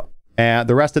take the deal. And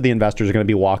the rest of the investors are going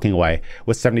to be walking away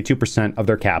with 72% of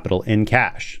their capital in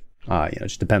cash. It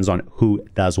just depends on who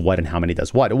does what and how many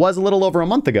does what. It was a little over a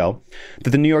month ago that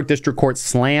the New York District Court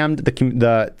slammed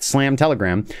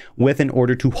Telegram with an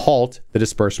order to halt the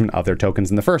disbursement of their tokens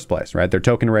in the first place, right? Their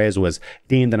token raise was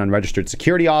deemed an unregistered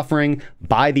security offering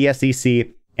by the SEC,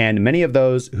 and many of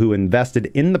those who invested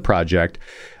in the project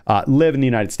live in the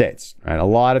United States, right? A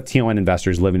lot of TON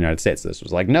investors live in the United States. This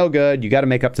was like, no good. You got to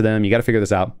make up to them. You got to figure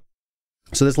this out.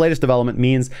 So this latest development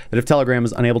means that if Telegram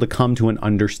is unable to come to an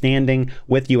understanding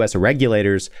with U.S.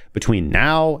 regulators between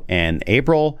now and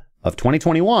April of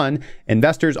 2021,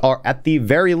 investors are at the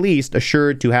very least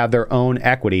assured to have their own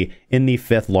equity in the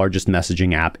 5th largest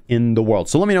messaging app in the world.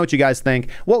 So let me know what you guys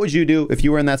think. What would you do if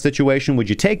you were in that situation? Would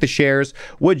you take the shares?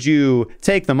 Would you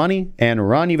take the money and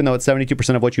run, even though it's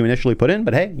 72% of what you initially put in?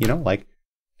 But hey, like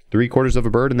 3/4 of a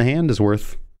bird in the hand is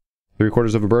worth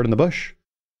 3/4 of a bird in the bush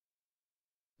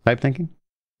type thinking.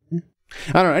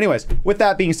 I don't know. Anyways, with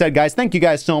that being said, guys, thank you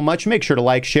guys so much. Make sure to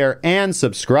like, share, and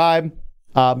subscribe.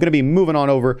 I'm going to be moving on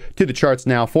over to the charts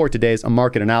now for today's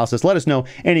market analysis. Let us know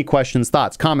any questions,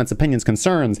 thoughts, comments, opinions,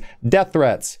 concerns, death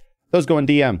threats. Those go in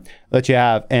DM that you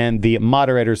have, and the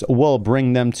moderators will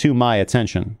bring them to my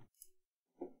attention.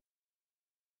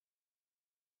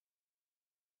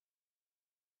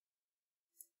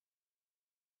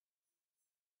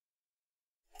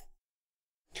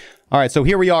 All right, so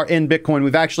here we are in Bitcoin.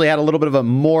 We've actually had a little bit of a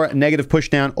more negative push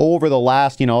down over the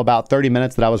last, about 30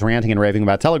 minutes that I was ranting and raving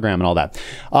about Telegram and all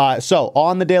that. So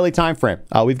on the daily time frame,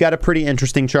 we've got a pretty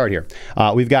interesting chart here.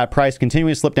 We've got price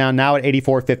continuing to slip down now at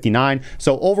 84.59.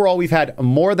 So overall, we've had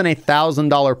more than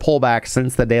 $1,000 pullback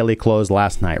since the daily close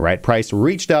last night, right? Price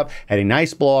reached up, had a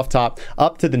nice blow off top,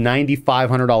 up to the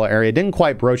 $9,500 area. Didn't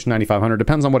quite broach 9,500.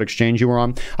 Depends on what exchange you were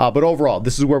on. But overall,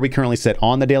 this is where we currently sit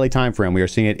on the daily time frame. We are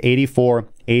seeing it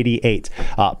 84.88.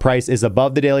 Price is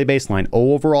above the daily baseline.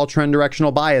 Overall trend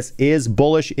directional bias is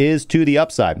bullish, is to the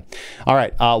upside. All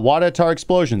right, Wadatar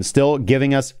explosion still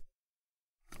giving us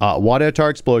Wadatar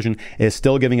explosion is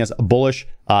still giving us bullish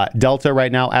delta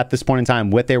right now at this point in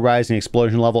time with a rising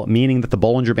explosion level, meaning that the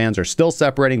Bollinger Bands are still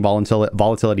separating.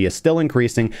 Volatility is still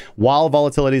increasing. While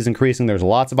volatility is increasing, there's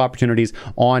lots of opportunities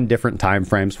on different time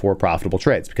frames for profitable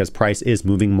trades because price is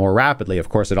moving more rapidly. Of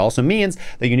course, it also means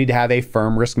that you need to have a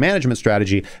firm risk management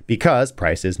strategy because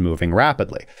price is moving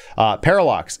rapidly.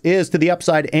 Parallax is to the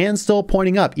upside and still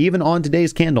pointing up even on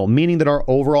today's candle, meaning that our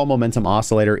overall momentum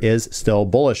oscillator is still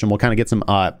bullish. And we'll kind of get some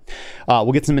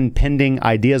impending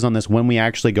ideas on this when we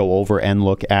actually go over and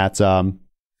look at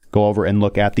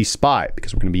the SPY,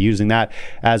 because we're going to be using that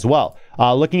as well.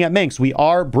 Looking at Minx, we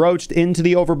are broached into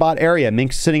the overbought area.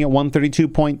 Minx is sitting at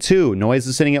 132.2. Noise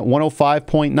is sitting at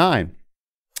 105.9.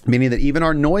 Meaning that even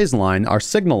our noise line, our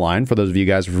signal line, for those of you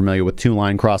guys who are familiar with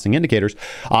two-line crossing indicators,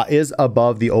 is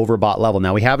above the overbought level.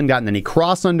 Now, we haven't gotten any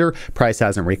cross under. Price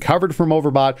hasn't recovered from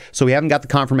overbought, so we haven't got the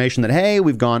confirmation that, hey,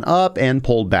 we've gone up and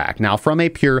pulled back. Now, from a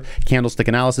pure candlestick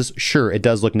analysis, sure, it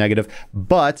does look negative,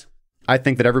 but I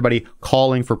think that everybody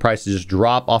calling for price to just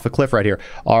drop off a cliff right here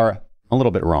are a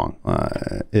little bit wrong,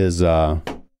 is a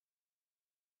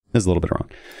little bit wrong.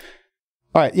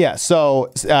 All right, yeah, so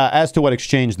as to what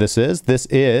exchange this is the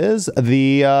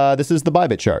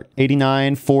ByBit chart,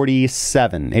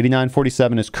 89.47.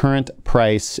 89.47 is current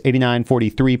price,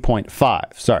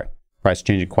 89.43.5. Sorry, price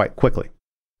changing quite quickly.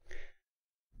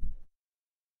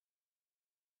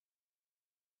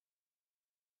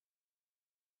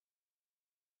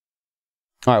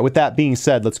 All right, with that being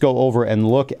said, let's go over and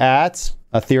look at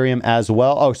Ethereum as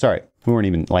well. Oh, sorry, we weren't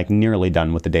even like nearly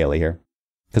done with the daily here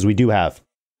because we do have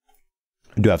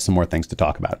some more things to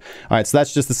talk about. All right, so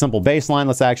that's just the simple baseline.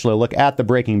 Let's actually look at the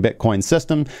breaking Bitcoin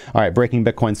system. All right, breaking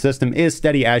Bitcoin system is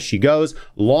steady as she goes.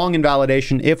 Long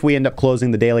invalidation. If we end up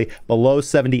closing the daily below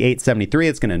 78.73,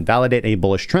 it's going to invalidate any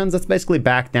bullish trends. That's basically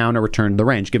back down or return to the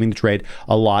range, giving the trade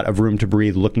a lot of room to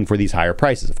breathe, looking for these higher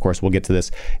prices. Of course, we'll get to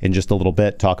this in just a little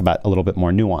bit, talk about a little bit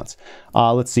more nuance.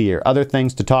 Let's see here. Other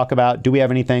things to talk about. Do we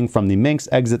have anything from the Minx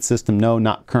exit system? No,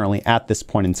 not currently at this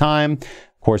point in time.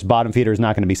 Of course, bottom feeder is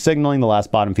not going to be signaling. The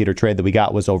last bottom feeder trade that we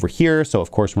got was over here. So,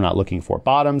 of course, we're not looking for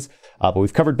bottoms. But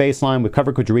we've covered baseline. We've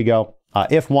covered Quadrigo.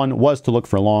 If one was to look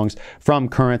for longs from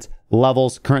current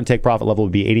levels, current take profit level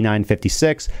would be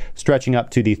 89.56, stretching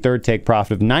up to the third take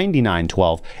profit of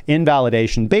 99.12.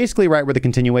 Invalidation, basically right where the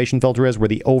continuation filter is, where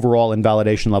the overall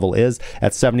invalidation level is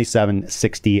at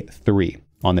 77.63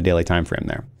 on the daily time frame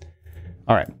there.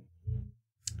 All right.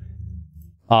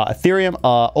 Ethereum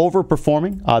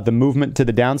overperforming the movement to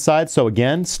the downside. So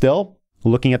again, still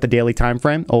looking at the daily time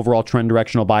frame, overall trend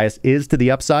directional bias is to the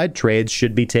upside. Trades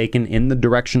should be taken in the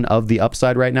direction of the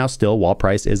upside right now still, while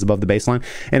price is above the baseline.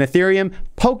 And Ethereum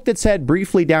poked its head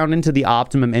briefly down into the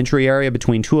optimum entry area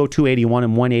between 202.81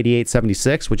 and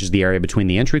 188.76, which is the area between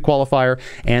the entry qualifier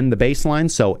and the baseline.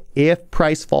 So if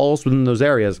price falls within those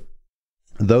areas,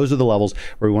 those are the levels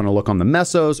where we want to look on the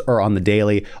mesos or on the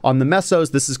daily. On the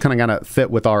mesos, this is kind of going to fit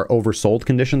with our oversold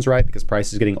conditions, right? Because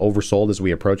price is getting oversold as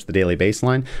we approach the daily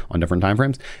baseline on different time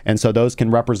frames. And so those can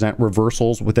represent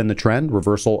reversals within the trend,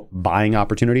 reversal buying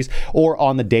opportunities. Or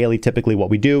on the daily, typically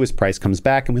what we do is price comes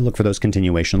back and we look for those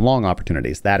continuation long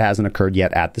opportunities. That hasn't occurred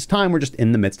yet at this time. We're just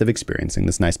in the midst of experiencing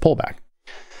this nice pullback.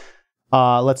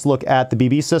 Let's look at the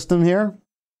BB system here.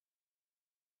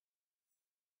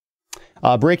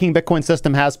 Breaking Bitcoin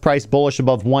system has price bullish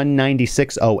above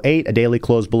 196.08. A daily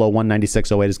close below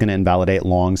 196.08 is going to invalidate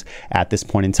longs at this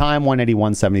point in time.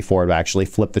 181.74 would actually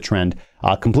flip the trend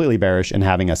completely bearish and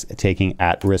having us taking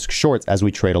at-risk shorts as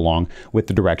we trade along with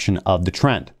the direction of the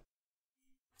trend.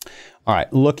 All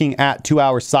right, looking at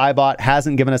 2-hour Cybot,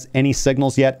 hasn't given us any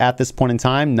signals yet at this point in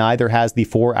time. Neither has the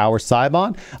 4-hour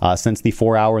Cybot. Since the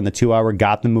 4-hour and the 2-hour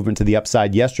got the movement to the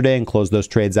upside yesterday and closed those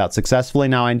trades out successfully.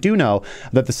 Now, I do know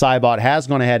that the Cybot has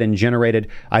gone ahead and generated,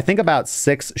 I think, about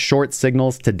 6 short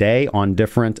signals today on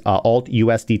different alt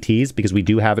USDTs, because we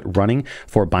do have it running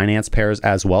for Binance pairs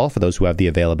as well, for those who have the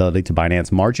availability to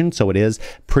Binance margin. So it is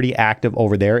pretty active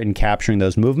over there in capturing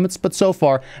those movements, but so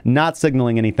far not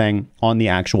signaling anything on the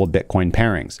actual Bitcoin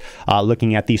pairings.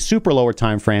 Looking at the super lower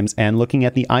time frames and looking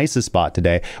at the ISA spot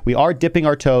today, we are dipping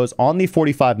our toes on the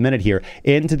 45-minute here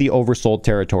into the oversold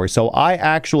territory. So I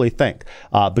actually think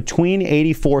between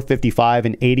 84.55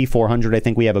 and 8400, I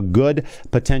think we have a good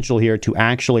potential here to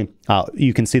actually,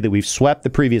 you can see that we've swept the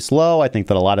previous low. I think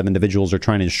that a lot of individuals are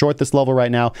trying to short this level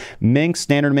right now. Minx,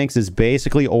 standard Minx is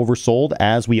basically oversold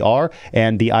as we are,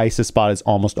 and the ISA spot is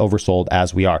almost oversold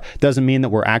as we are. Doesn't mean that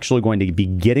we're actually going to be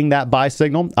getting that buy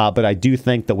signal, but I do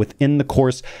think that within the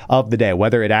course of the day,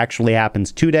 whether it actually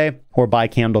happens today or by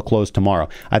candle close tomorrow,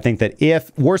 I think that if,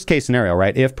 worst case scenario,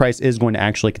 right, if price is going to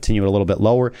actually continue a little bit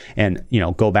lower and, you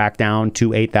know, go back down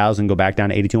to 8,000, go back down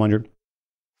to 8,200,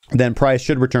 then price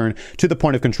should return to the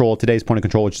point of control, today's point of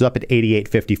control, which is up at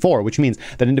 88.54, which means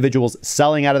that individuals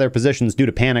selling out of their positions due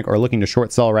to panic or looking to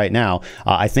short sell right now,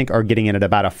 I think are getting in at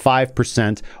about a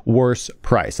 5% worse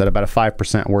price, at about a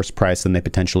 5% worse price than they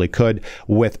potentially could,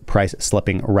 with price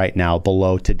slipping right now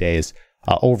below today's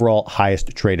overall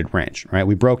highest traded range, right?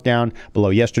 We broke down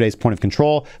below yesterday's point of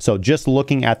control. So just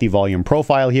looking at the volume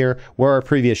profile here, where are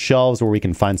previous shelves where we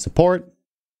can find support?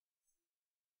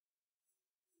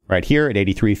 Right here at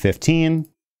 83.15, and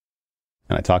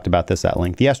I talked about this at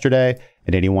length yesterday,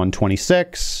 at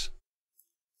 81.26,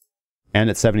 and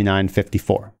at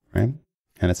 79.54, right?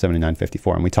 And at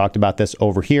 79.54. And we talked about this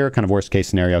over here, kind of worst case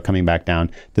scenario, coming back down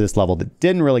to this level that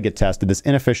didn't really get tested, this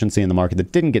inefficiency in the market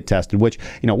that didn't get tested, which,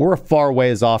 you know, we're a far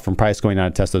ways off from price going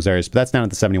down to test those areas, but that's down at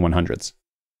the 7100s.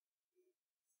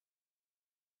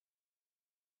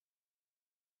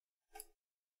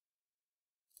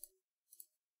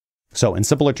 So in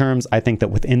simpler terms, I think that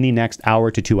within the next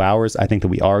hour to 2 hours, I think that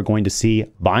we are going to see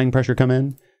buying pressure come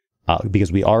in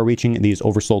because we are reaching these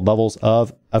oversold levels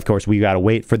of course, we got to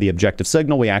wait for the objective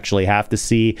signal. We actually have to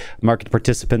see market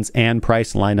participants and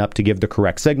price line up to give the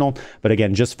correct signal. But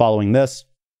again, just following this,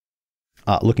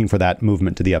 looking for that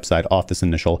movement to the upside off this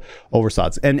initial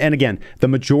oversold. And again, the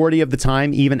majority of the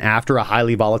time, even after a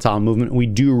highly volatile movement, we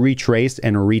do retrace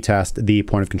and retest the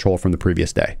point of control from the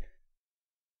previous day.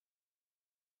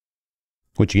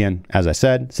 Which again, as I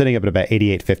said, sitting up at about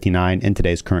 88.59 in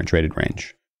today's current traded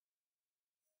range.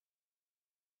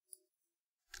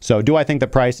 So do I think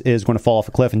that price is going to fall off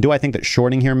a cliff? And do I think that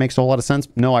shorting here makes a whole lot of sense?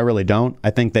 No, I really don't.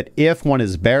 I think that if one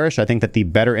is bearish, I think that the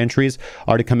better entries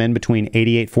are to come in between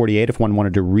 88.48 if one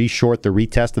wanted to reshort the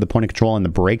retest of the point of control and the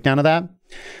breakdown of that.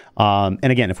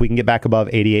 And again, if we can get back above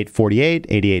 88.48,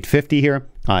 88.50 here,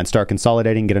 and start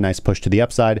consolidating, get a nice push to the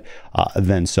upside,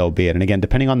 then so be it. And again,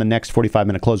 depending on the next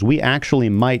 45-minute close, we actually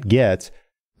might get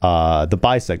the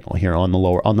buy signal here on the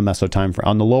lower, on the meso time frame,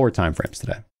 on the lower time frames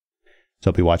today. So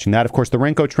I'll be watching that. Of course, the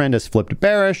Renko trend has flipped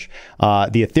bearish.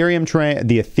 The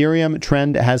Ethereum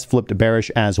trend has flipped bearish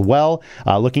as well.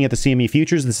 Looking at the CME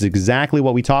futures, this is exactly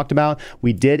what we talked about.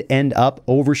 We did end up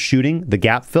overshooting the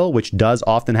gap fill, which does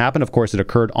often happen. Of course, it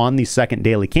occurred on the second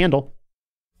daily candle.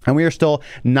 And we are still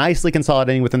nicely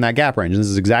consolidating within that gap range. And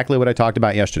this is exactly what I talked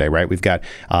about yesterday, right? We've got,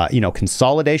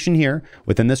 consolidation here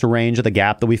within this range of the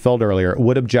gap that we filled earlier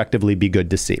would objectively be good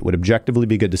to see. Would objectively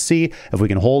be good to see if we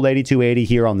can hold 82.80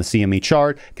 here on the CME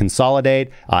chart,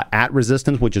 consolidate at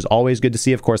resistance, which is always good to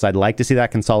see. Of course, I'd like to see that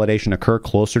consolidation occur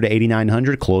closer to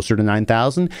 8,900, closer to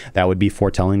 9,000. That would be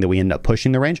foretelling that we end up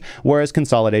pushing the range. Whereas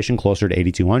consolidation closer to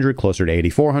 8,200, closer to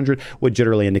 8,400 would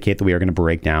generally indicate that we are going to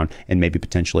break down and maybe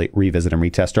potentially revisit and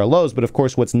retest our lows. But of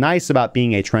course, what's nice about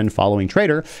being a trend following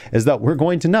trader is that we're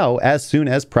going to know as soon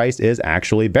as price is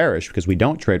actually bearish, because we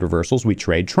don't trade reversals, we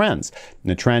trade trends.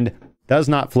 And the trend does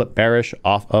not flip bearish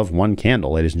off of one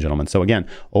candle, ladies and gentlemen. So again,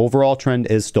 overall trend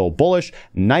is still bullish.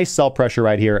 Nice sell pressure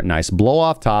right here, nice blow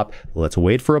off top. Let's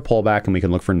wait for a pullback and we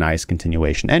can look for nice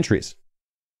continuation entries.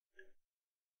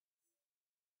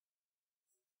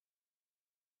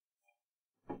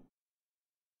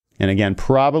 And again,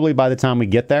 probably by the time we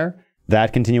get there,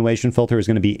 that continuation filter is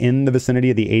going to be in the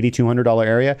vicinity of the $8,200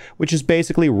 area, which is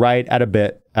basically right at a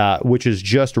bit, which is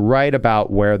just right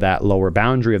about where that lower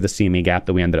boundary of the CME gap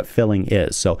that we ended up filling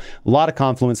is. So a lot of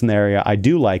confluence in the area. I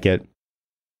do like it.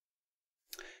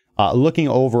 Looking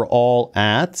overall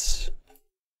at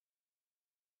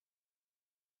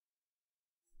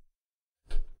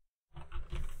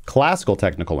classical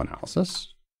technical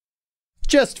analysis,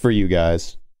 just for you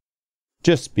guys,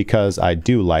 just because I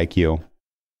do like you.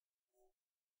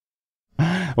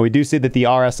 We do see that the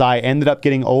RSI ended up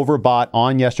getting overbought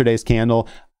on yesterday's candle.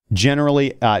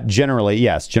 Generally when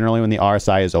the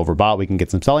RSI is overbought, we can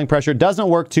get some selling pressure. Doesn't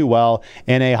work too well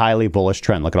in a highly bullish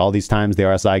trend. Look at all these times the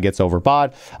RSI gets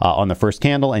overbought on the first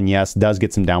candle, and yes, does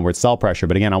get some downward sell pressure.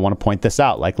 But again, I want to point this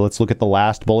out. Like, let's look at the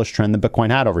last bullish trend that Bitcoin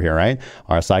had over here, right?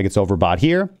 RSI gets overbought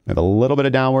here with a little bit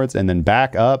of downwards and then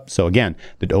back up. So again,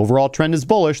 the overall trend is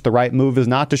bullish. The right move is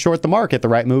not to short the market. The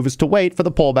right move is to wait for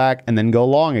the pullback and then go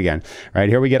long again. Right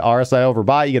here we get RSI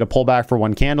overbought. You get a pullback for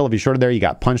one candle. If you shorted there, you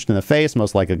got punched in the face.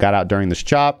 Most likely got out during this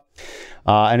chop.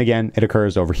 And again, it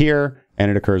occurs over here and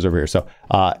it occurs over here. So,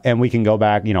 and we can go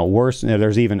back, worse.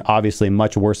 There's even obviously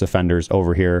much worse offenders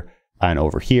over here and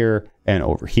over here and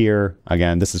over here.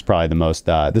 Again, this is probably the most,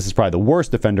 this is probably the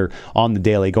worst offender on the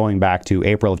daily going back to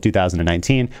April of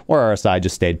 2019, where RSI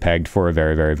just stayed pegged for a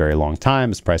very, very, very long time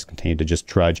as price continued to just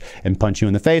trudge and punch you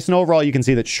in the face. And overall, you can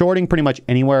see that shorting pretty much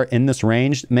anywhere in this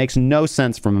range makes no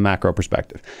sense from a macro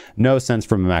perspective. No sense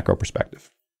from a macro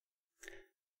perspective.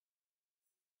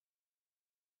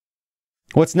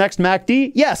 What's next,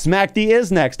 MACD? Yes, MACD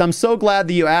is next. I'm so glad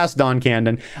that you asked, Don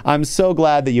Candon. I'm so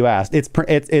glad that you asked.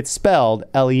 It's spelled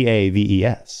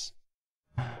L-E-A-V-E-S.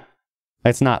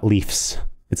 It's not leafs.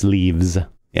 It's leaves.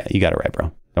 Yeah, you got it right,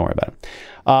 bro. Don't worry about it.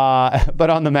 But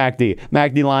on the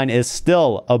MACD line is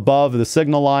still above the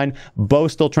signal line.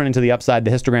 Both still trending to the upside.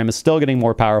 The histogram is still getting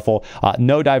more powerful.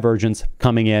 No divergence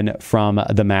coming in from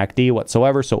the MACD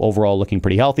whatsoever. So overall looking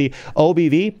pretty healthy.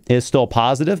 OBV is still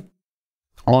positive.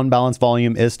 On balance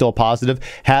volume is still positive,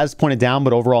 has pointed down,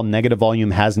 but overall negative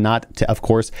volume has not, of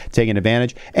course, taken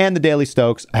advantage. And the daily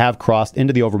Stokes have crossed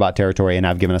into the overbought territory and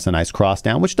have given us a nice cross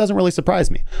down, which doesn't really surprise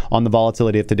me on the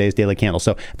volatility of today's daily candle.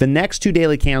 So the next two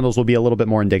daily candles will be a little bit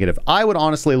more indicative. I would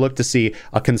honestly look to see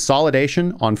a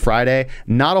consolidation on Friday,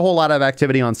 not a whole lot of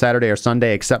activity on Saturday or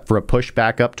Sunday, except for a push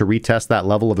back up to retest that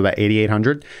level of about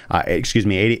 8,800.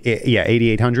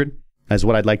 8,800. Is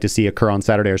what I'd like to see occur on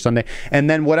Saturday or Sunday. And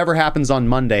then whatever happens on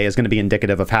Monday is going to be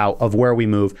indicative of where we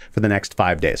move for the next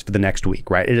 5 days, for the next week,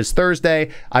 right? It is Thursday.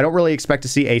 I don't really expect to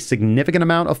see a significant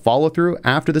amount of follow through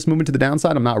after this movement to the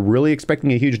downside. I'm not really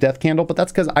expecting a huge death candle, but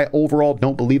that's because I overall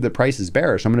don't believe the price is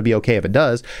bearish. I'm going to be okay if it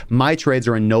does. My trades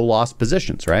are in no loss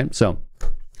positions, right? So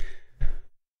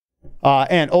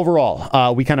and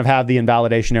overall, we kind of have the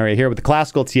invalidation area here with the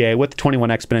classical TA with the 21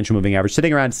 exponential moving average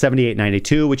sitting around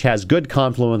 78.92, which has good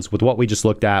confluence with what we just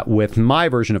looked at with my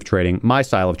version of trading, my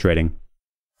style of trading,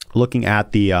 looking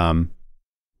at the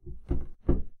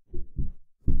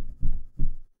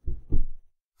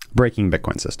breaking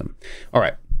Bitcoin system. All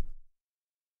right.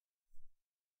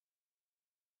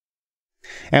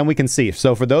 And we can see,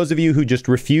 so for those of you who just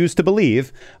refuse to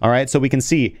believe, all right, so we can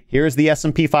see, here's the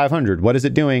S&P 500. What is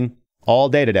it doing all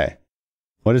day today?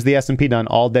 What has the S&P done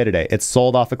all day today? It's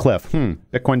sold off a cliff.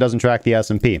 Bitcoin doesn't track the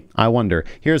S&P. I wonder.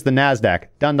 Here's the NASDAQ,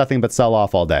 done nothing but sell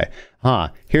off all day.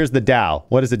 Here's the Dow.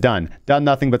 What has it done? Done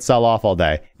nothing but sell off all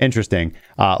day. Interesting.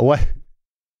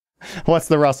 What's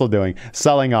the Russell doing?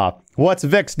 Selling off. What's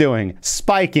VIX doing?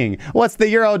 Spiking. What's the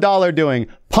euro dollar doing?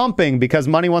 Pumping, because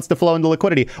money wants to flow into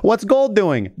liquidity. What's gold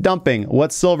doing? Dumping.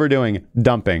 What's silver doing?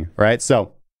 Dumping, right?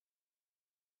 So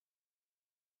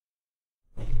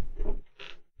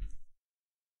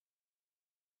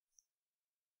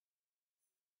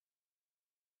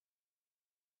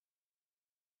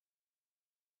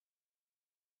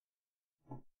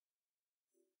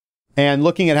and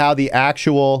looking at how the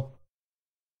actual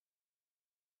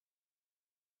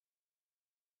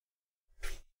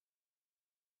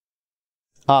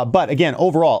but again,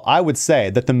 overall, I would say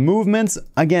that the movements,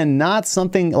 again, not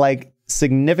something like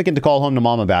significant to call home to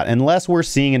mom about, unless we're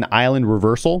seeing an island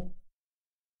reversal.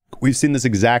 We've seen this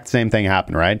exact same thing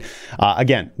happen, right?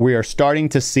 Again, we are starting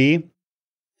to see,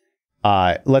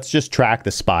 let's just track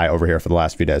the SPY over here for the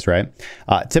last few days, right?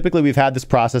 Typically, we've had this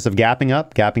process of gapping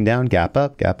up, gapping down, gap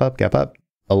up, gap up, gap up.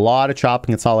 A lot of chop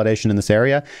and consolidation in this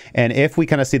area. And if we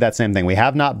kind of see that same thing, we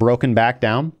have not broken back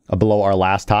down below our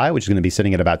last high, which is going to be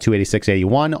sitting at about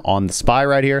 286.81 on the SPY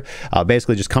right here.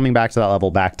 Basically just coming back to that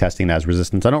level, back testing as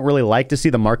resistance. I don't really like to see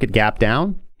the market gap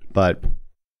down, but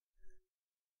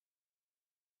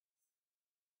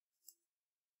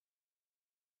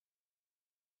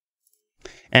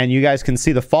and you guys can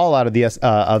see the fallout of the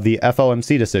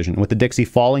FOMC decision with the Dixie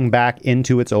falling back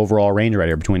into its overall range right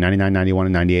here between 99.91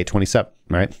 and 98.27,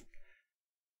 right?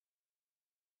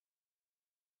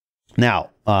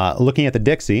 Now, looking at the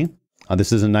Dixie,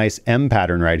 this is a nice M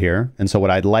pattern right here. And so what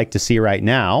I'd like to see right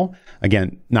now,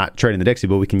 again, not trading the Dixie,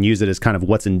 but we can use it as kind of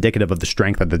what's indicative of the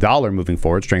strength of the dollar moving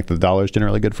forward. Strength of the dollar is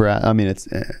generally good for, I mean, it's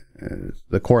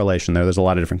the correlation there. There's a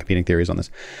lot of different competing theories on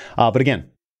this. But again,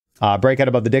 breakout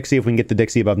above the Dixie, if we can get the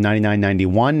Dixie above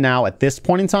 99.91 now at this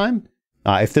point in time,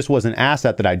 if this was an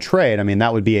asset that I'd trade, I mean,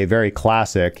 that would be a very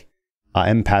classic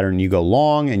M pattern. You go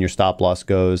long and your stop loss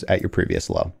goes at your previous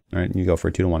low, right? And you go for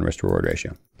a 2-to-1 risk to reward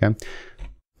ratio, okay?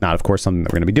 Not, of course, something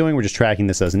that we're going to be doing. We're just tracking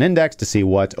this as an index to see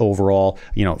what overall,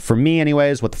 you know, for me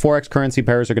anyways, what the Forex currency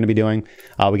pairs are going to be doing.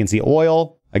 We can see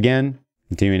oil, again,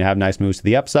 continuing to have nice moves to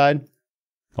the upside.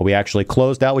 We actually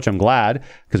closed out, which I'm glad,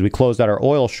 because we closed out our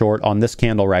oil short on this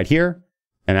candle right here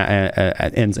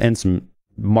and some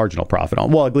marginal profit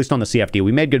on, well, at least on the CFD.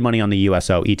 We made good money on the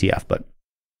USO ETF, but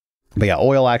yeah,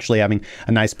 oil actually having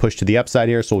a nice push to the upside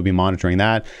here, so we'll be monitoring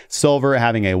that. Silver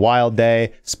having a wild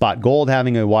day, spot gold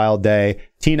having a wild day,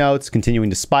 T-notes continuing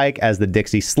to spike as the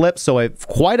Dixie slips. So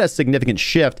quite a significant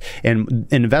shift in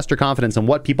investor confidence and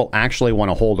what people actually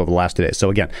want to hold over the last 2 days. So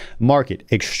again, market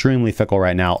extremely fickle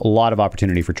right now. A lot of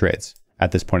opportunity for trades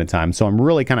at this point in time. So I'm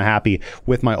really kind of happy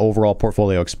with my overall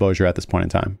portfolio exposure at this point in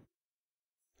time.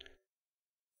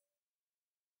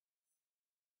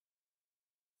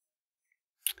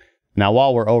 Now,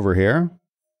 while we're over here,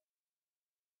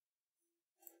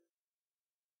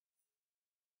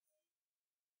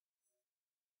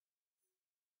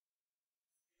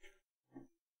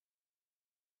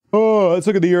 Oh, let's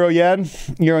look at the euro yen.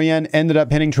 Euro yen ended up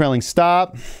hitting trailing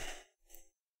stop.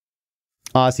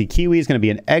 Aussie Kiwi is going to be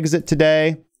an exit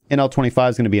today. NL25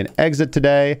 is going to be an exit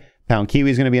today. Pound Kiwi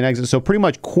is going to be an exit. So pretty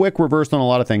much quick reversal on a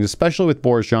lot of things, especially with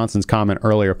Boris Johnson's comment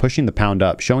earlier, pushing the pound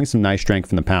up, showing some nice strength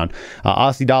from the pound.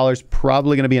 Aussie dollars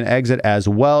probably going to be an exit as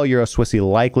well. Euro Swissy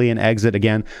likely an exit.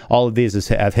 Again, all of these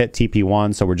have hit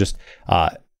TP1, so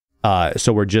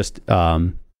we're just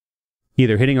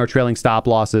either hitting our trailing stop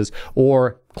losses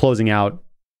or closing out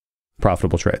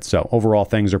profitable trades. So overall,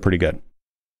 things are pretty good.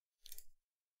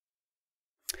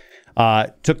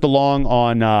 Took the long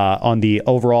on the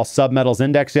overall submetals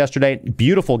index yesterday.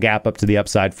 Beautiful gap up to the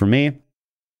upside for me.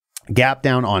 Gap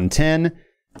down on tin.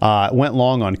 Went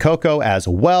long on cocoa as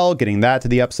well, getting that to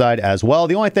the upside as well.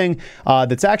 The only thing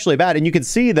that's actually bad, and you can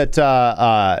see that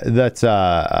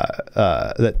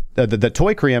the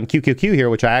toy cream QQQ here,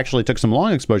 which I actually took some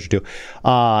long exposure to,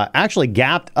 actually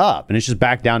gapped up, and it's just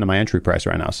back down to my entry price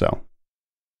right now. So.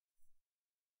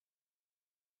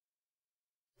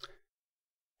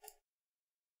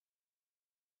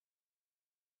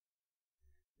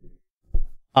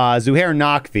 Zuhair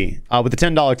Nakvi with the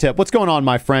 $10 tip. What's going on,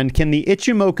 my friend? Can the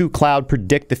Ichimoku cloud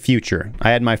predict the future?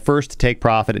 I had my first take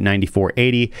profit at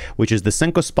 94.80, which is the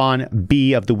Cinco Spawn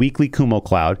B of the weekly Kumo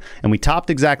cloud, and we topped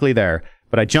exactly there,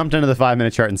 but I jumped into the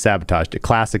 5-minute chart and sabotaged it.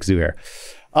 Classic Zuhair.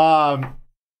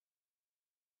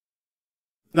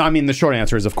 I mean, the short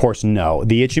answer is, of course, no.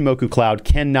 The Ichimoku cloud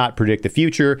cannot predict the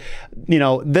future. You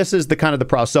know, this is the kind of the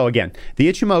process. So again, the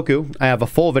Ichimoku, I have a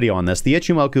full video on this. The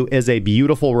Ichimoku is a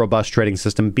beautiful, robust trading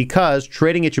system because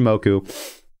trading Ichimoku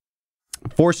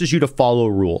forces you to follow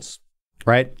rules,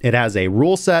 right? It has a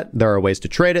rule set. There are ways to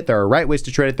trade it. There are right ways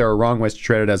to trade it. There are wrong ways to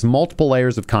trade it. It has multiple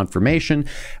layers of confirmation,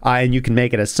 and you can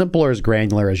make it as simple or as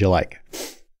granular as you like.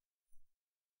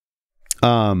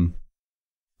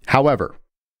 However,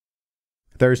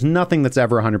 there's nothing that's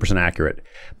ever 100% accurate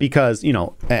because, you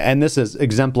know, and this is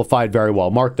exemplified very well.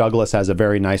 Mark Douglas has a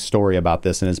very nice story about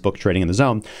this in his book, Trading in the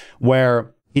Zone,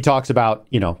 where he talks about,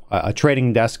 you know, a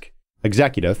trading desk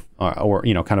executive or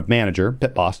you know, kind of manager,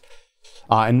 pit boss.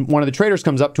 And one of the traders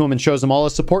comes up to him and shows him all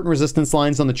his support and resistance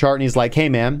lines on the chart. And he's like, hey,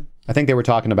 man, I think they were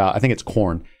talking about, I think it's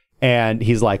corn. And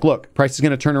he's like, look, price is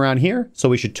going to turn around here, so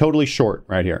we should totally short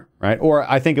right here, right? Or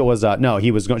I think it was, no,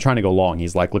 he was trying to go long.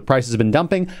 He's like, look, price has been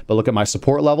dumping, but look at my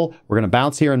support level. We're going to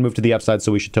bounce here and move to the upside,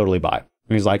 so we should totally buy.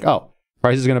 And he's like, oh,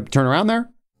 price is going to turn around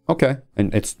there? Okay.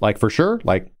 And it's like, for sure,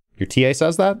 like your TA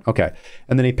says that? Okay.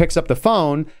 And then he picks up the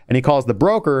phone and he calls the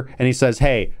broker and he says,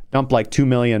 hey, dump like 2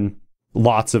 million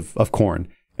lots of corn.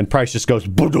 And price just goes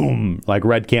boom, like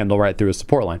red candle right through his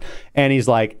support line. And he's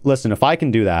like, listen, if I can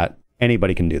do that,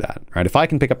 anybody can do that, right? If I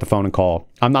can pick up the phone and call,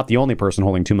 I'm not the only person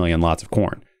holding 2 million lots of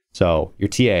corn. So your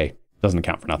TA doesn't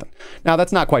account for nothing. Now,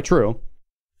 that's not quite true.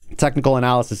 Technical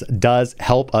analysis does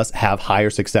help us have higher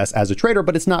success as a trader,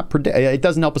 but it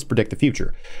doesn't help us predict the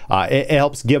future. It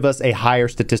helps give us a higher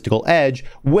statistical edge,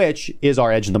 which is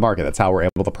our edge in the market. That's how we're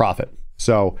able to profit.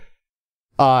 So,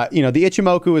 you know, the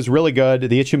Ichimoku is really good.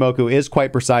 The Ichimoku is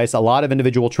quite precise. A lot of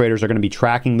individual traders are going to be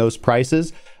tracking those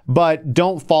prices, but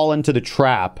don't fall into the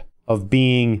trap of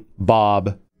being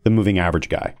Bob, the moving average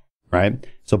guy, right?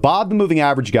 So Bob, the moving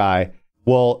average guy,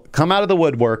 will come out of the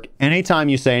woodwork anytime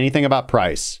you say anything about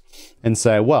price and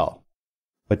say, well,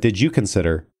 but did you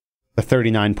consider the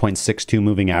 39.62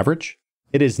 moving average?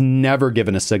 It is never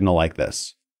given a signal like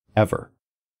this, ever.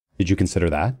 Did you consider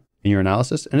that in your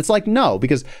analysis? And it's like, no,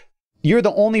 because you're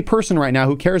the only person right now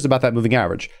who cares about that moving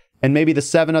average. And maybe the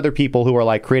 7 other people who are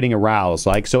like creating a rouse.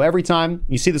 Like, so every time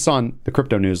you see this on the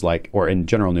crypto news, like, or in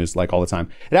general news, like all the time,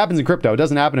 it happens in crypto. It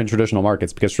doesn't happen in traditional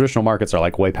markets because traditional markets are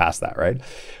like way past that, right?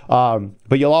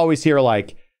 But you'll always hear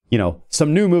like, you know,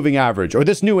 some new moving average or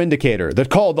this new indicator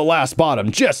that called the last bottom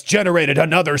just generated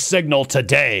another signal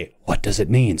today. What does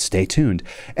it mean? Stay tuned.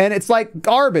 And it's like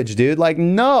garbage, dude. Like,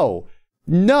 no.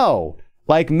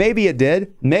 Like maybe it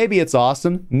did. Maybe it's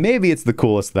awesome. Maybe it's the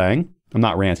coolest thing. I'm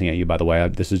not ranting at you, by the way.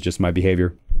 This is just my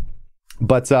behavior.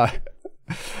 But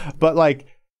like,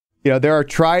 you know, there are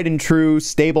tried and true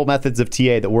stable methods of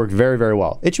TA that work very, very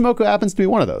well. Ichimoku happens to be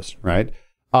one of those, right?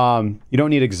 You don't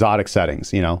need exotic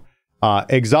settings, you know.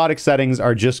 Exotic settings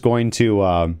are just going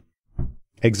to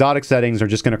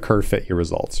curve fit your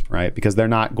results, right? Because they're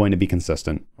not going to be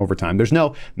consistent over time. There's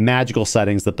no magical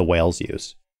settings that the whales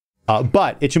use.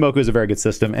 But Ichimoku is a very good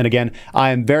system. And again, I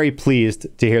am very pleased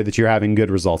to hear that you're having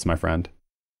good results, my friend.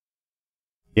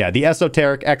 Yeah, the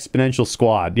esoteric exponential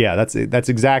squad. Yeah, that's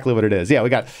exactly what it is.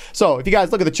 Yeah, so if you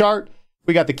guys look at the chart,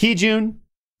 we got the Kijun,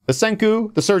 the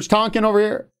Senku, the Surge Tonkin over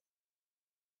here.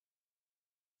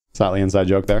 Slightly inside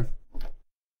joke there.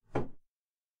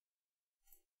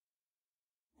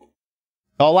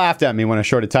 Y'all laughed at me when I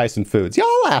shorted Tyson Foods. Y'all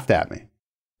laughed at me.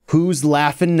 Who's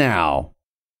laughing now?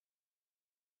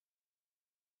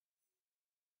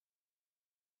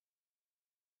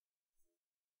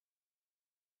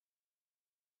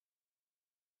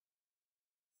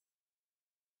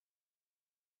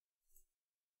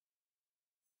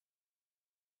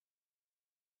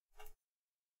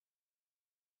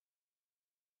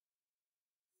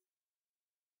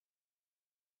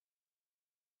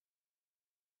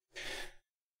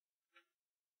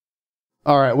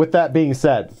 All right, with that being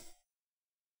said,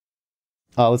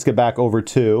 let's get back over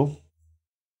to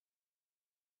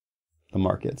the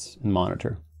markets and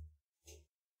monitor.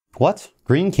 What?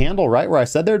 Green candle right where I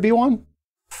said there'd be one?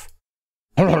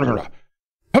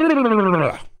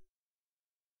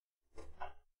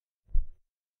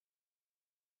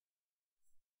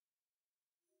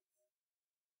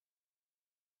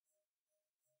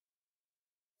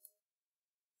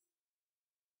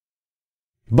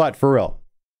 But for real,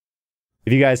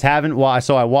 if you guys haven't watched,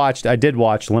 so I did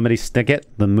watch Lemony Snicket,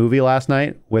 the movie last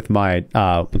night with my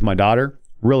daughter.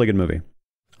 Really good movie.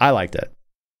 I liked it.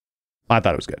 I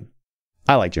thought it was good.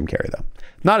 I like Jim Carrey though.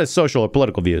 Not his social or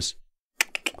political views,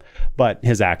 but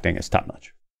his acting is top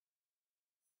notch.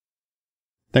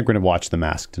 I think we're going to watch The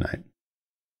Mask tonight.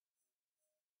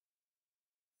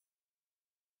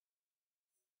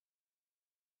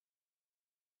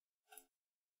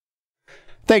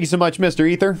 Thank you so much, Mr.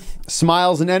 Ether.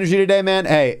 Smiles and energy today, man.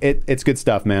 Hey, it's good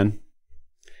stuff, man.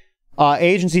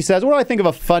 Agency says, what do I think of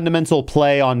a fundamental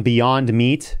play on Beyond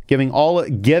Meat, given all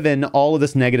of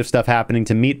this negative stuff happening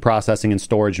to meat processing and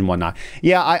storage and whatnot?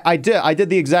 Yeah, I did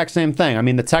the exact same thing. I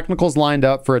mean, the technicals lined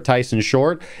up for a Tyson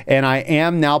short, and I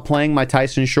am now playing my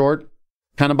Tyson short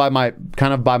kind of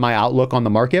by my outlook on the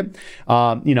market.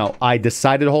 I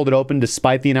decided to hold it open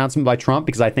despite the announcement by Trump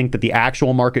because I think that the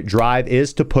actual market drive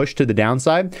is to push to the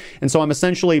downside. And so I'm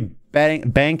essentially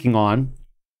banking on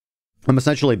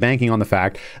the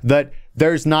fact that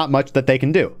there's not much that they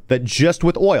can do. That just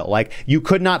with oil, like you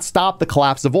could not stop the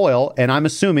collapse of oil. And I'm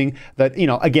assuming that,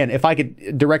 again, if I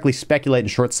could directly speculate and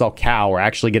short sell cow or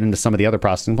actually get into some of the other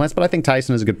processing plants, but I think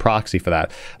Tyson is a good proxy for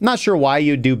that. I'm not sure why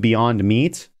you do Beyond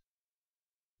Meat.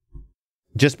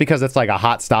 Just because it's like a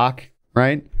hot stock,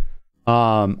 right?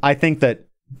 I think that,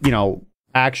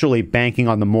 actually banking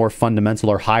on the more fundamental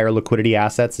or higher liquidity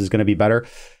assets is going to be better.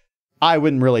 I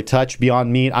wouldn't really touch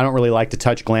Beyond Meat. I don't really like to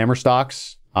touch glamour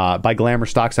stocks. By glamour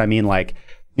stocks, I mean like,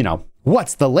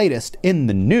 what's the latest in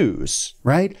the news,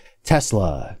 right?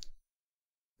 Tesla.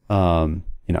 Does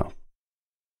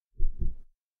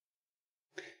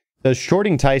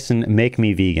shorting Tyson make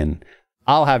me vegan?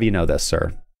 I'll have you know this,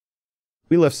 sir.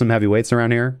 We lift some heavy weights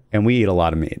around here, and we eat a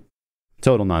lot of meat.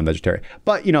 Total non-vegetarian.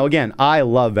 But, again, I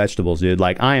love vegetables, dude.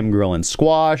 Like, I am grilling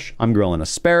squash. I'm grilling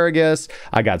asparagus.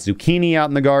 I got zucchini out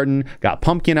in the garden. Got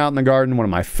pumpkin out in the garden. One of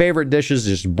my favorite dishes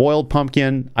is just boiled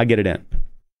pumpkin. I get it in.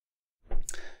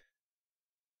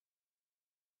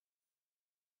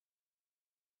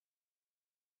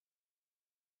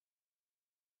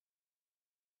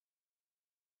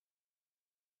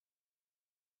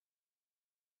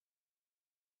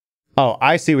 Oh,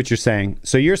 I see what you're saying.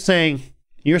 So you're saying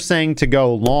to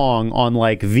go long on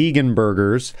like vegan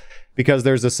burgers because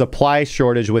there's a supply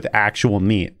shortage with actual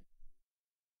meat.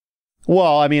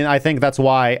 Well, I mean, I think that's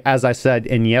why, as I said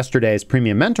in yesterday's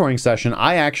premium mentoring session,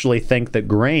 I actually think that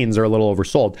grains are a little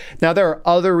oversold. Now, there are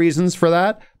other reasons for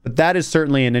that, but that is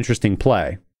certainly an interesting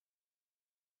play.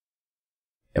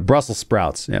 Yeah, Brussels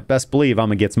sprouts. Yeah, best believe I'm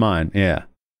gonna get mine. Yeah.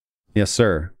 Yes,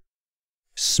 sir.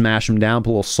 Smash them down, put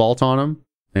a little salt on them.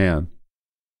 Man.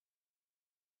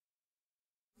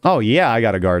 Oh, yeah, I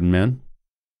got a garden, man.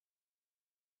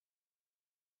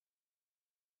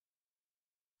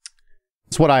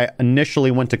 That's what I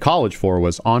initially went to college for,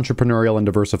 was entrepreneurial and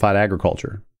diversified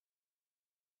agriculture.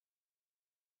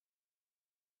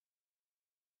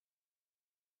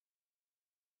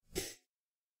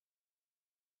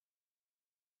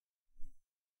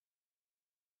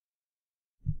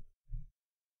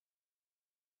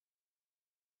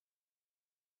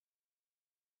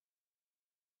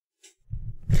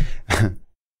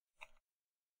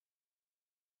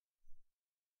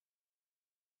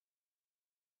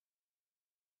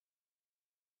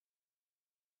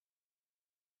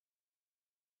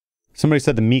 Somebody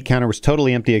said the meat counter was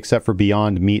totally empty except for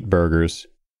Beyond Meat burgers.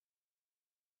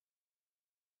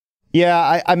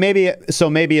 Yeah, I maybe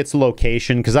it's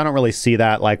location because I don't really see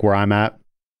that like where I'm at.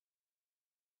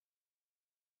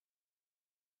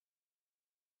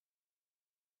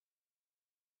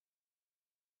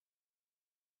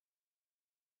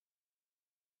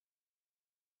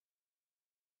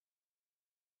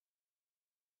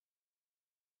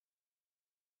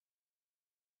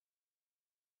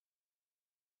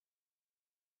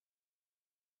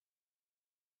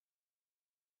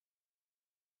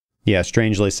 Yeah,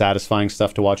 strangely satisfying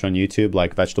stuff to watch on YouTube,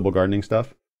 like vegetable gardening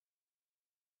stuff.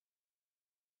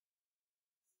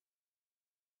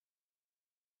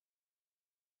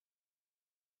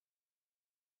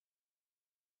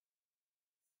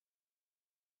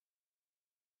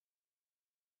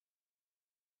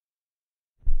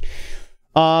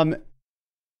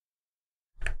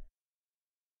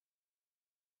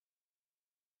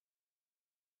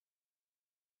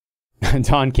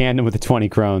 Don Camden with the 20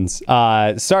 crones.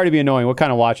 Sorry to be annoying. What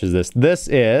kind of watch is this? This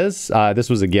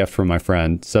was a gift from my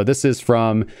friend. So this is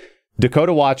from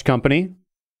Dakota Watch Company.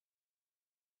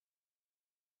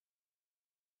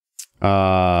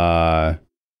 I'm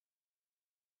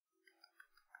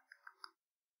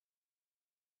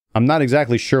not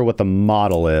exactly sure what the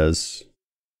model is.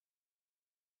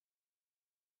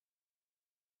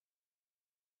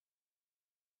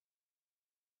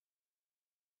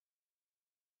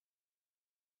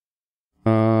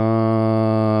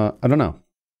 I don't know.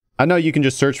 I know you can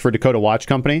just search for Dakota Watch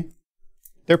Company.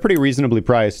 They're pretty reasonably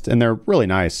priced, and they're really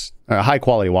nice. High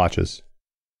quality watches.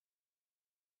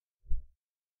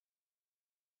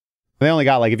 They only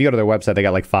got, like, if you go to their website, they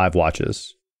got like 5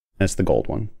 watches. And it's the gold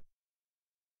one.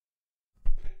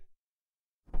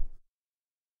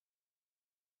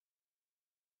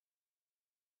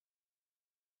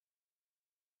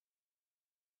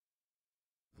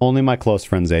 Only my close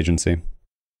friends agency.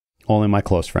 Only my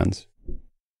close friends.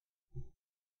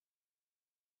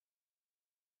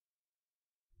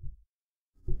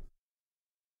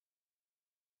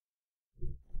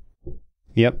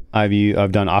 Yep,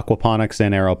 I've done aquaponics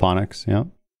and aeroponics. Yep.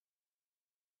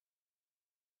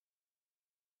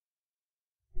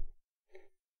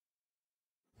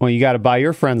 Well, you got to buy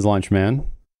your friends lunch, man.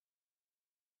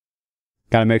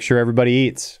 Got to make sure everybody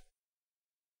eats.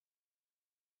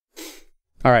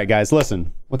 All right, guys,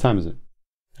 listen. What time is it?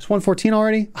 It's 1:14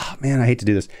 already? Oh, man, I hate to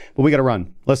do this, but we got to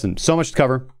run. Listen, so much to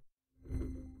cover.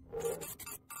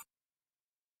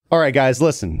 All right, guys,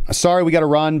 listen. Sorry we got to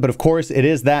run, but of course it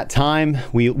is that time.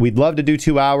 We'd love to do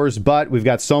 2 hours, but we've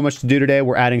got so much to do today.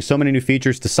 We're adding so many new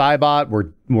features to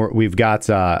Cybot. We've got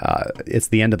it's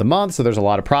the end of the month, so there's a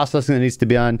lot of processing that needs to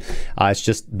be done. It's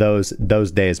just those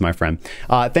days, my friend.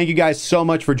 Thank you guys so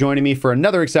much for joining me for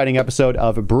another exciting episode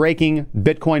of Breaking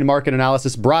Bitcoin Market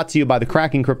Analysis, brought to you by the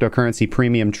Cracking Cryptocurrency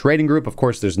Premium Trading Group. Of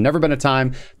course, there's never been a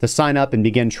time to sign up and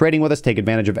begin trading with us. Take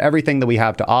advantage of everything that we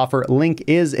have to offer. Link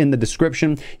is in the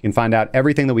description. You can find out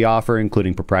everything that we offer,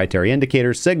 including proprietary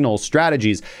indicators, signals,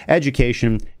 strategies,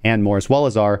 education, and more, as well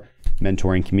as our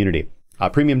mentoring community.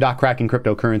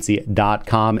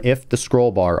 Premium.crackingcryptocurrency.com if the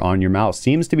scroll bar on your mouse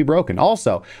seems to be broken.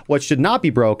 Also, what should not be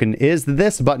broken is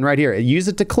this button right here. Use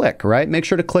it to click, right? Make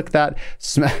sure to click that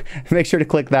make sure to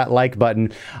click that like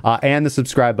button and the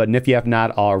subscribe button if you have not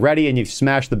already, and you've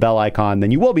smashed the bell icon, then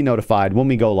you will be notified when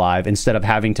we go live instead of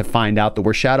having to find out that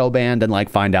we're shadow banned and like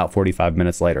find out 45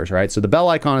 minutes later, right? So the bell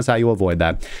icon is how you avoid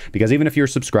that, because even if you're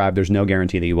subscribed, there's no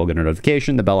guarantee that you will get a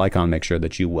notification. The bell icon makes sure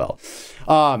that you will.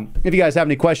 If you guys have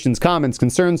any questions, comments,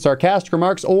 concerns, sarcastic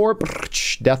remarks, or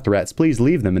death threats, please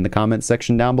leave them in the comments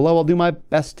section down below. I'll do my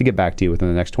best to get back to you within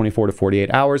the next 24 to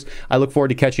 48 hours. I look forward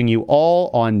to catching you all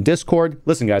on Discord.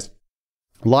 Listen, guys,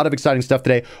 a lot of exciting stuff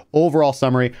today. Overall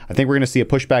summary, I think we're going to see a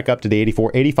pushback up to the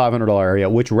 $8,500 area,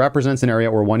 which represents an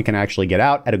area where one can actually get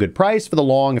out at a good price for the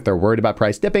long if they're worried about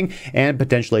price dipping, and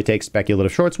potentially take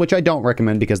speculative shorts, which I don't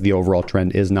recommend because the overall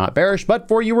trend is not bearish. But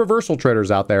for you reversal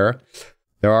traders out there,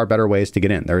 there are better ways to get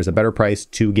in. There is a better price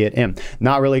to get in.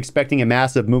 Not really expecting a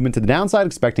massive movement to the downside,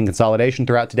 expecting consolidation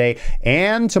throughout today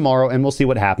and tomorrow, and we'll see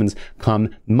what happens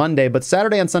come Monday. But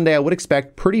Saturday and Sunday, I would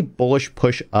expect pretty bullish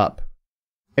push up.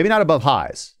 Maybe not above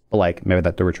highs, but like maybe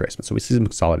that the retracement. So we see some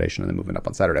consolidation and then moving up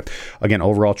on Saturday. Again,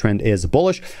 overall trend is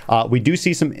bullish. We do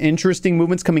see some interesting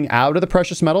movements coming out of the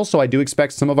precious metals. So I do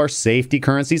expect some of our safety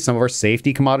currencies, some of our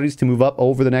safety commodities to move up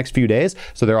over the next few days.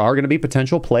 So there are going to be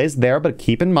potential plays there, but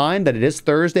keep in mind that it is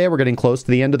Thursday. We're getting close to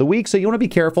the end of the week. So you want to be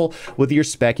careful with your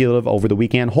speculative over the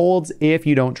weekend holds if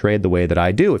you don't trade the way that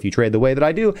I do. If you trade the way that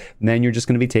I do, then you're just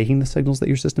going to be taking the signals that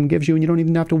your system gives you, and you don't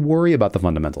even have to worry about the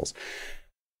fundamentals.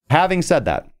 Having said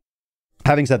that,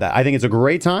 I think it's a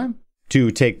great time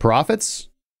to take profits.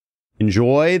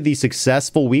 Enjoy the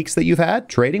successful weeks that you've had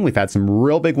trading. We've had some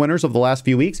real big winners over the last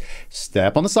few weeks.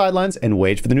 Step on the sidelines and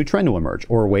wait for the new trend to emerge,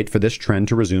 or wait for this trend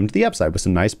to resume to the upside with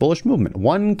some nice bullish movement.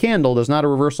 One candle does not a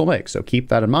reversal make, so keep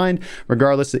that in mind.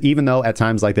 Regardless, even though at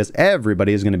times like this,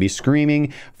 everybody is going to be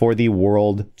screaming for the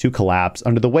world to collapse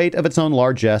under the weight of its own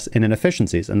largesse and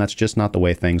inefficiencies, and that's just not the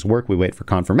way things work. We wait for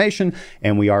confirmation,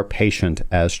 and we are patient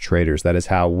as traders. That is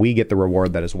how we get the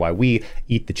reward. That is why we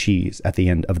eat the cheese at the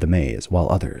end of the maze, while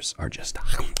others are just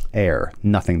air,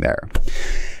 nothing there.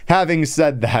 Having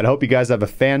said that, I hope you guys have a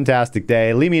fantastic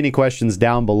day. Leave me any questions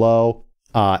down below.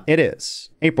 It is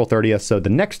April 30th, so the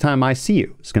next time I see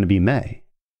you is going to be May,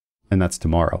 and that's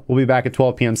tomorrow. We'll be back at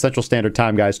 12 p.m. Central Standard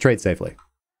Time, guys. Trade safely.